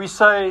sense that we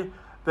say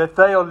that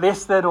they are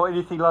less than or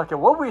anything like that.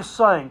 What we're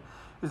saying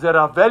is that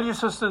our value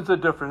systems are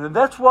different. And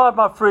that's why,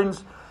 my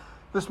friends,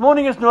 this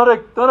morning is not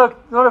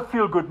a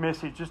feel-good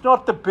message. It's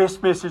not the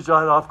best message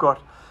I've got.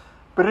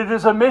 But it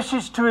is a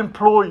message to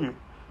implore you,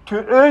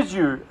 to urge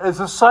you, as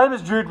the same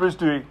as Jude was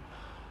doing,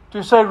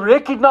 to say,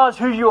 recognize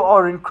who you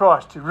are in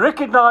Christ.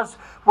 Recognize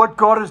what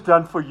God has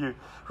done for you.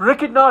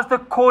 Recognize the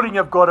calling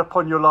of God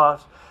upon your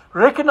lives.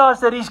 Recognize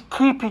that He's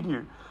keeping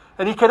you.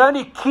 And He can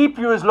only keep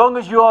you as long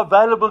as you are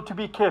available to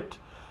be kept.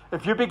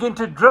 If you begin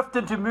to drift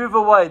and to move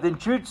away, then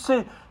Jude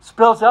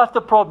spells out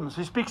the problems.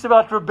 He speaks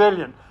about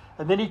rebellion.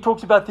 And then he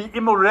talks about the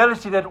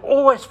immorality that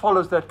always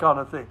follows that kind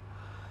of thing.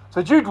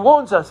 So Jude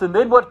warns us. And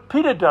then what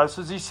Peter does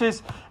is he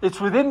says, it's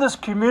within this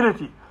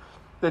community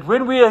that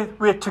when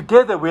we're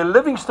together, we're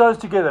living stones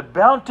together,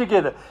 bound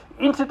together,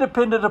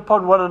 interdependent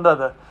upon one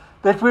another,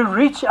 that we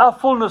reach our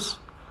fullness,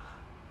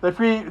 that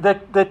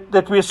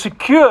we're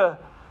secure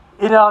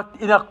in our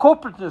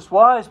corporateness.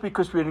 Why? It's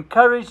because we're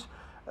encouraged.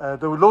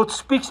 The Lord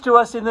speaks to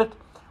us in it.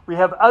 We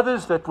have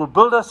others that will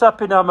build us up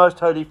in our most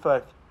holy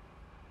faith.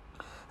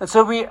 And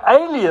so we're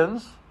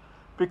aliens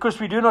because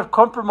we do not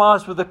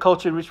compromise with the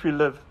culture in which we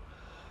live.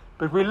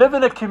 But we live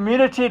in a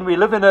community and we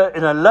live in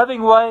a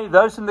loving way.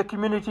 Those in the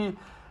community,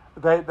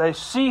 they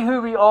see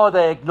who we are.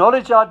 They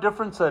acknowledge our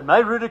difference. They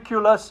may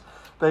ridicule us.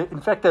 In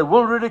fact, they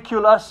will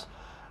ridicule us.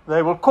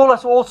 They will call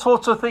us all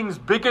sorts of things,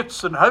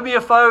 bigots and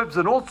homophobes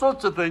and all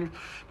sorts of things,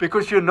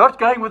 because you're not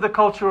going with the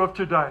culture of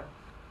today.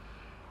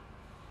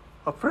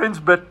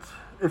 Friends, but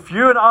if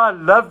you and I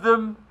love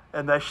them,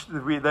 and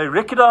they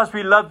recognize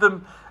we love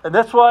them, and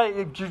that's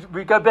why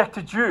we go back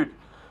to Jude.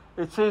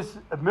 It says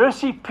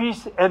mercy,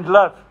 peace, and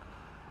love.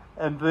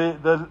 And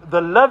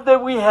the love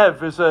that we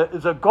have is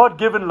a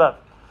God-given love.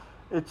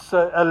 It's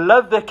a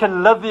love that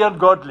can love the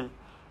ungodly.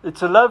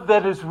 It's a love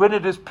that is, when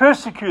it is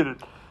persecuted,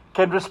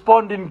 can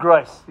respond in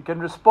grace. It can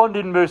respond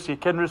in mercy.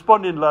 It can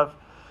respond in love.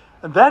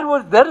 And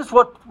that is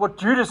what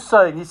Jude is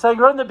saying. He's saying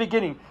right in the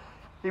beginning,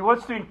 he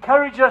wants to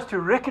encourage us to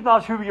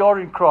recognize who we are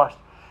in Christ.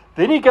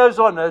 Then he goes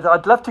on.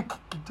 I'd love to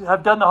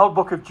have done the whole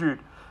book of Jude.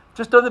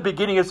 Just on the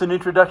beginning as an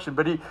introduction.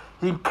 But he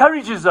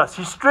encourages us.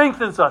 He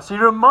strengthens us. He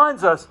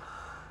reminds us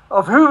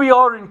of who we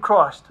are in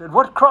Christ and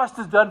what Christ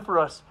has done for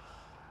us,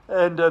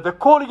 and the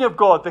calling of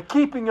God, the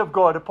keeping of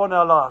God upon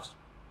our lives.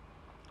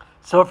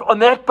 So on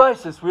that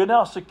basis, we're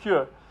now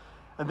secure.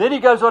 And then he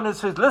goes on and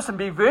says, listen,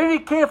 be very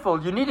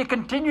careful. You need to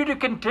continue to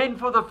contend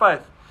for the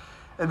faith.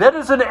 And that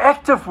is an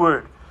active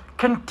word,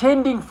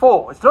 contending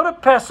for. It's not a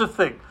passive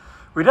thing.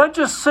 We don't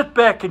just sit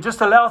back and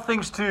just allow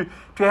things to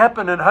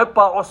happen and hope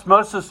by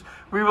osmosis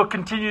we will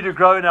continue to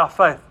grow in our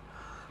faith.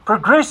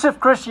 Progressive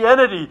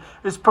Christianity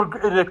is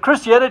a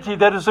Christianity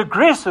that is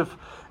aggressive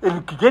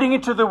in getting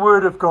into the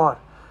Word of God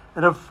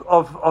and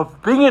of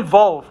being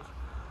involved.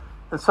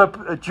 And so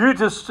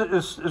Jude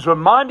is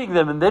reminding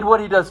them, and then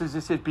what he does is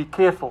he says, be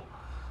careful.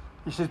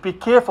 He says, be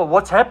careful.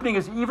 What's happening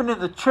is even in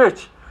the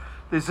church,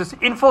 there's this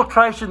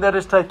infiltration that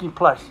is taking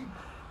place.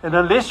 And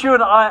unless you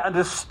and I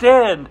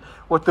understand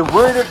what the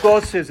Word of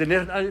God says, and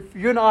if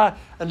you and I,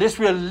 unless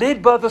we are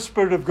led by the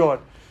Spirit of God,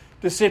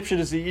 deception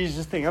is the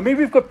easiest thing. I mean,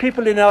 we've got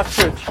people in our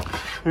church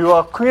who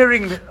are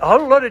querying a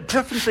whole lot of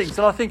different things.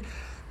 And I think,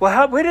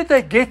 well, where did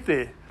they get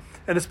there?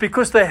 And it's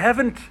because they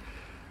haven't,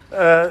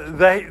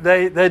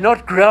 they're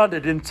not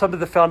grounded in some of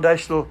the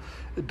foundational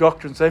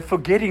doctrines. They're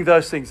forgetting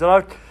those things.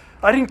 And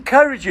I'd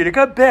encourage you to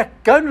go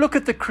back, go and look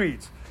at the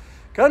creeds.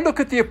 Go and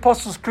look at the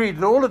Apostles' Creed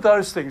and all of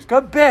those things.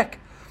 Go back.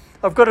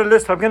 I've got a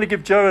list. I'm going to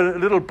give Joe a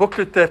little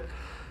booklet that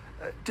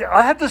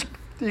I have this,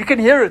 you can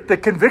hear it, the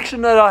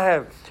conviction that I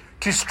have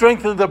to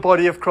strengthen the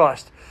body of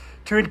Christ,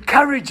 to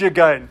encourage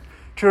again,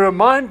 to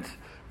remind,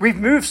 we've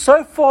moved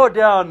so far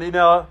down in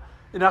our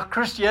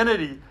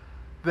Christianity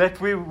that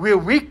we're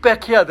weak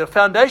back here. The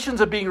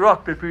foundations are being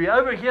rocked, but we're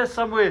over here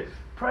somewhere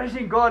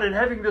praising God and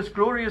having this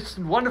glorious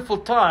and wonderful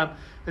time.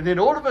 And then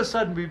all of a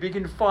sudden we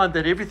begin to find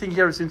that everything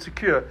here is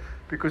insecure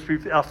because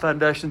our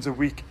foundations are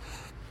weak.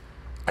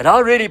 And I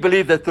really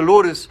believe that the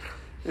Lord is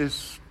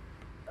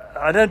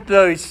I don't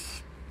know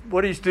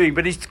what He's doing,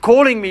 but He's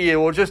calling me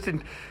or just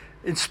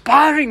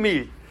inspiring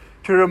me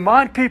to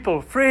remind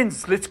people,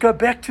 friends, let's go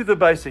back to the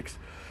basics.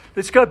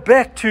 Let's go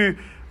back to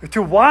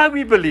why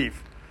we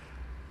believe.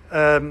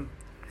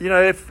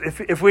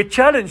 If we're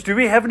challenged, do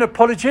we have an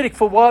apologetic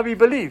for why we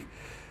believe?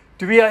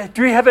 Do we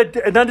have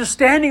an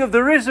understanding of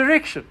the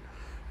resurrection?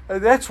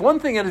 That's one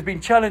thing that has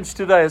been challenged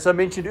today, as I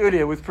mentioned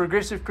earlier, with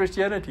progressive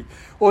Christianity,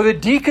 or the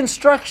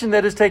deconstruction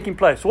that is taking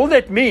place. All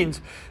that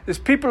means is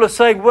people are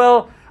saying,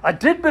 well, I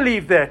did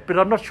believe that, but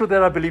I'm not sure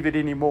that I believe it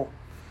anymore.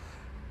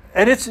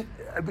 And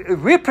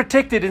we're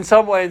protected in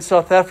some way in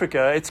South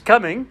Africa. It's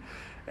coming,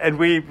 and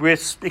we're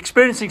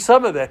experiencing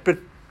some of that. But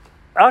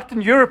out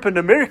in Europe and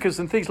Americas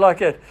and things like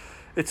that,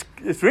 it's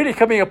really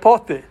coming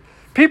apart there.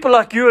 People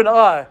like you and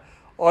I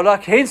are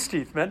like hen's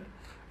teeth, man.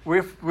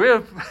 There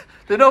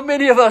are not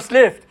many of us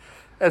left.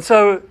 And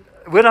so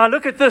when I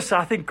look at this,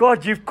 I think,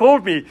 God, you've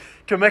called me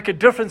to make a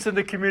difference in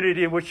the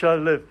community in which I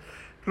live.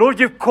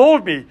 Lord, you've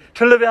called me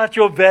to live out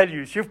your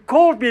values. You've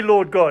called me,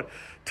 Lord God,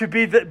 to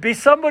be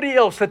somebody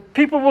else that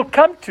people will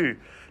come to.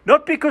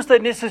 Not because they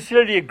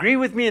necessarily agree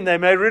with me and they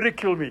may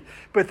ridicule me,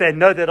 but they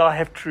know that I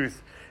have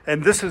truth.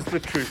 And this is the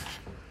truth.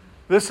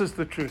 This is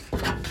the truth.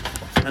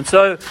 And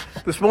so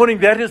this morning,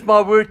 that is my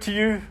word to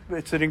you.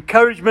 It's an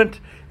encouragement.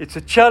 It's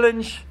a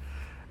challenge.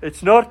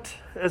 It's not,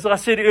 as I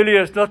said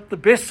earlier, it's not the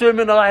best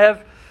sermon I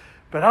have.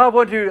 But I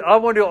want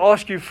to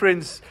ask you,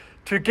 friends,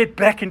 to get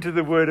back into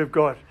the Word of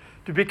God.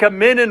 To become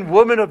men and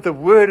women of the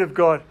Word of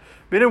God.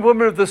 Men and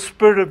women of the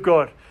Spirit of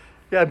God.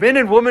 Yeah, men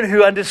and women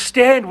who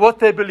understand what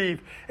they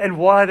believe and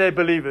why they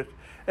believe it.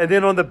 And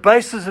then on the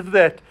basis of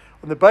that,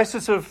 on the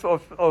basis of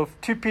 1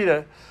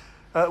 Peter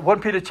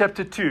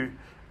chapter 2,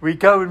 we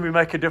go and we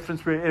make a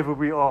difference wherever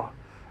we are.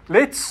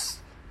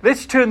 Let's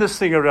turn this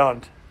thing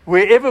around.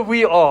 Wherever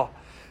we are,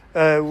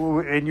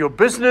 in your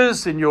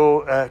business, in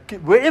your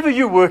wherever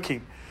you're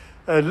working,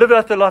 live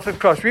out the life of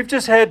Christ. We've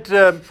just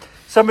had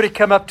somebody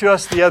come up to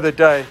us the other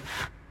day.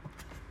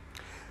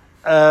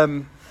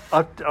 I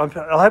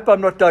hope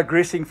I'm not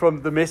digressing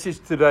from the message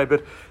today,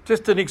 but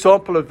just an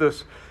example of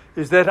this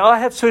is that I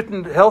have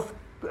certain health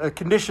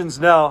conditions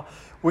now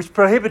which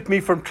prohibit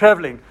me from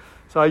traveling.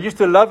 So I used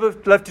to love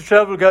to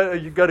travel,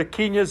 go to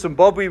Kenya,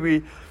 Zimbabwe.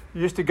 We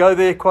used to go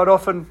there quite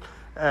often,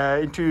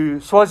 into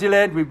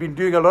Swaziland. We've been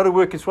doing a lot of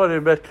work in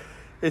Swaziland, but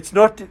it's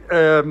not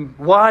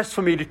wise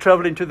for me to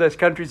travel into those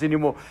countries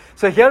anymore.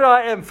 So here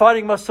I am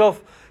finding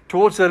myself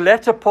towards the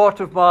latter part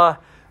of my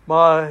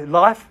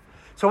life.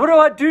 So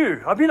what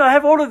do? I mean, I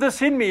have all of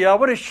this in me. I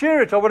want to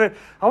share it. I want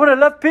to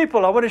love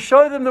people. I want to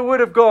show them the Word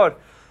of God.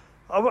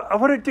 I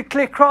want to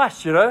declare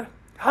Christ,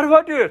 How do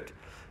I do it?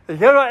 And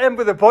here I am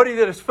with a body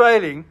that is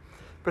failing,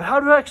 but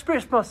how do I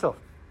express myself?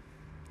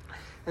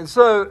 And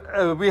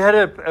so we had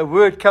a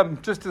word come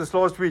just this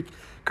last week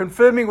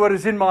confirming what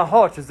is in my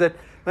heart, is that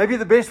maybe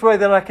the best way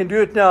that I can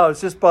do it now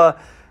is just by,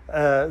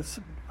 I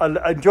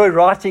enjoy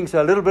writing,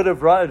 so a little bit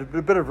of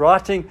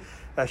writing,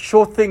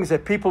 short things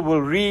that people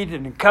will read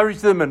and encourage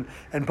them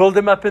and build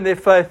them up in their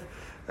faith.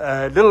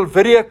 Little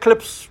video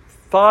clips,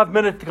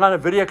 5-minute kind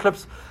of video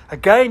clips.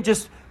 Again,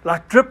 just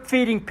like drip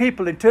feeding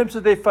people in terms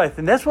of their faith.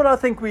 And that's what I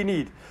think we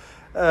need.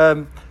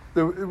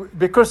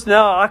 because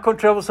now I can't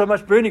travel so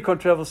much, Bernie can't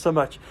travel so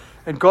much.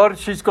 And God,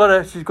 she's got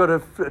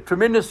a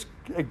tremendous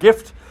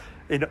gift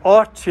in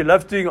art. She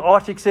loves doing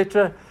art,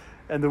 etc.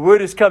 And the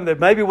word has come that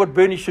maybe what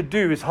Bernie should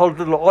do is hold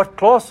little art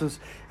classes,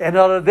 and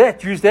out of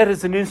that, use that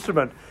as an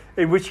instrument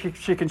in which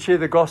she can share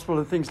the gospel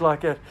and things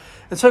like that.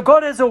 And so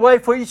God has a way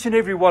for each and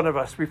every one of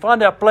us. We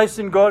find our place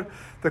in God,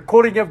 the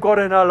calling of God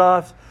in our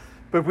lives.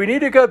 But we need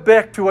to go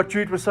back to what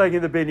Jude was saying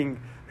in the beginning.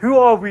 Who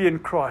are we in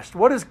Christ?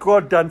 What has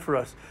God done for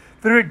us?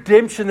 The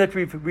redemption that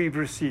we've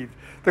received.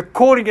 The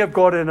calling of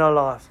God in our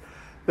lives.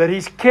 That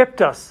He's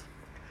kept us.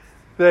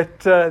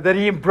 That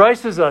He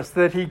embraces us.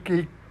 That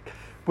He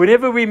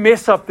whenever we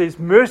mess up, there's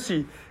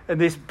mercy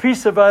and there's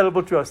peace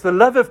available to us. The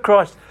love of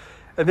Christ.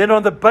 And then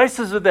on the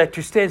basis of that,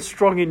 to stand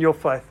strong in your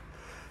faith.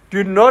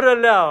 Do not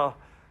allow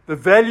the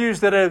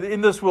values that are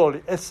in this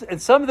world,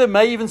 and some of them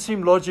may even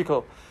seem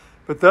logical,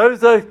 but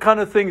those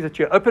kind of things that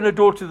you open a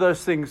door to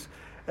those things,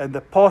 and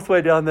the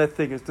pathway down that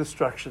thing is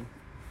destruction.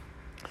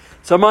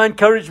 So my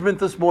encouragement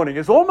this morning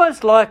is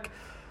almost like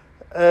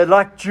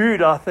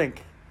Jude, I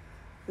think.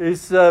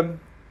 Some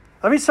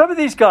of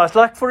these guys,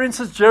 like for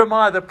instance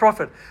Jeremiah the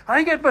prophet, I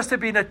think it must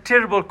have been a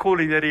terrible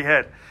calling that he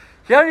had.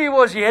 Here he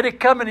was, he had to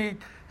come and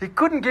he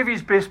couldn't give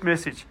his best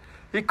message.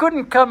 He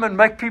couldn't come and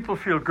make people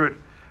feel good.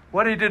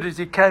 What he did is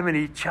he came and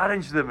he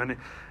challenged them.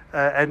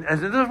 And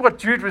this is what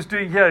Jude was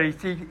doing here.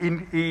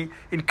 He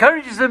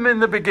encourages them in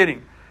the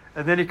beginning.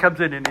 And then he comes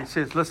in and he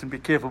says, listen, be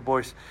careful,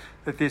 boys,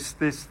 that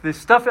there's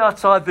stuff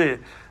outside there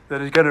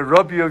that is going to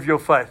rob you of your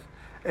faith.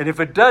 And if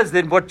it does,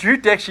 then what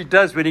Jude actually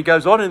does when he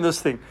goes on in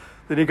this thing,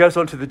 then he goes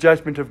on to the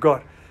judgment of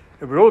God.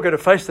 And we're all going to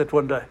face that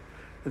one day.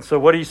 And so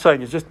what he's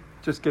saying is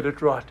just get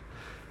it right.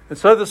 And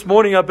so this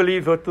morning, I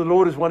believe what the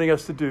Lord is wanting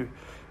us to do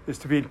is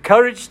to be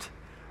encouraged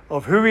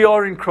of who we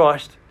are in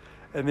Christ,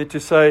 and then to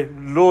say,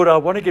 Lord, I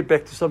want to get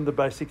back to some of the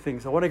basic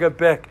things. I want to go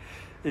back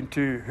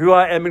into who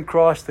I am in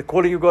Christ, the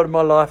calling of God in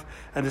my life,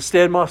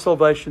 understand my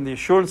salvation, the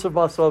assurance of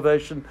my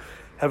salvation,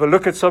 have a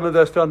look at some of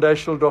those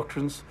foundational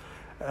doctrines,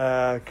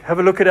 have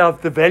a look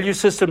at the value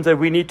systems that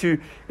we need to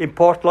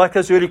impart, like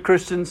those early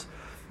Christians,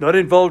 not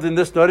involved in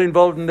this, not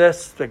involved in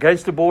this,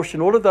 against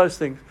abortion, all of those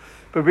things.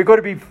 But we've got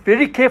to be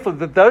very careful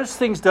that those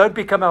things don't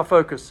become our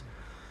focus.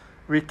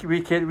 We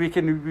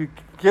can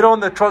get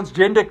on the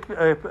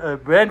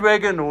transgender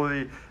bandwagon or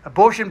the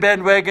abortion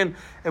bandwagon,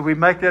 and we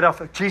make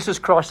that Jesus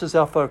Christ is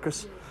our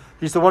focus.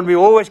 He's the one we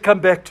always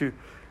come back to.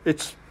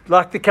 It's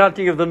like the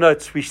counting of the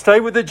notes. We stay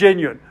with the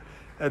genuine,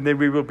 and then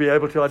we will be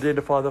able to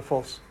identify the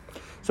false.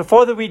 So,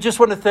 Father, we just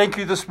want to thank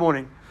you this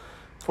morning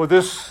for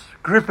this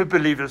group of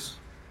believers.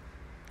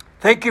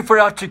 Thank you for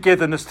our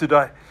togetherness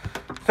today.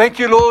 Thank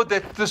you, Lord,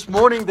 that this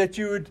morning that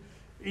you would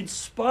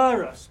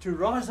inspire us to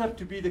rise up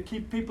to be the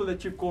key people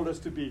that you've called us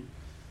to be.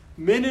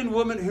 Men and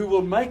women who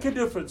will make a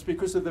difference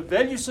because of the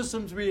value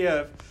systems we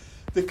have,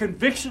 the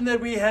conviction that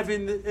we have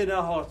in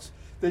our hearts,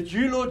 that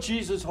you, Lord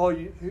Jesus, are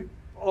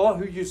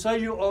who you say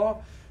you are,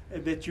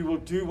 and that you will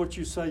do what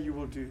you say you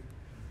will do.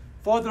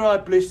 Father, I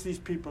bless these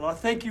people. I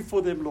thank you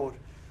for them, Lord.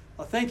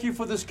 I thank you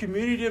for this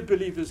community of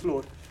believers,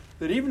 Lord,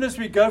 that even as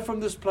we go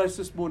from this place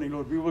this morning,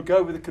 Lord, we will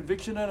go with a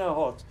conviction in our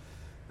hearts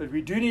that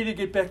we do need to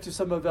get back to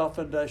some of our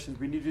foundations.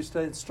 We need to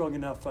stay strong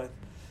in our faith.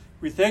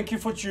 We thank you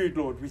for Jude,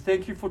 Lord. We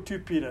thank you for 2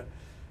 Peter.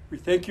 We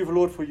thank you,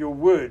 Lord, for your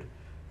word.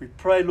 We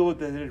pray, Lord,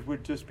 that it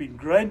would just be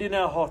ingrained in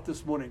our heart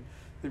this morning,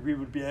 that we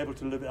would be able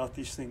to live out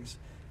these things.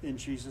 In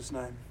Jesus'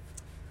 name,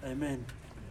 amen.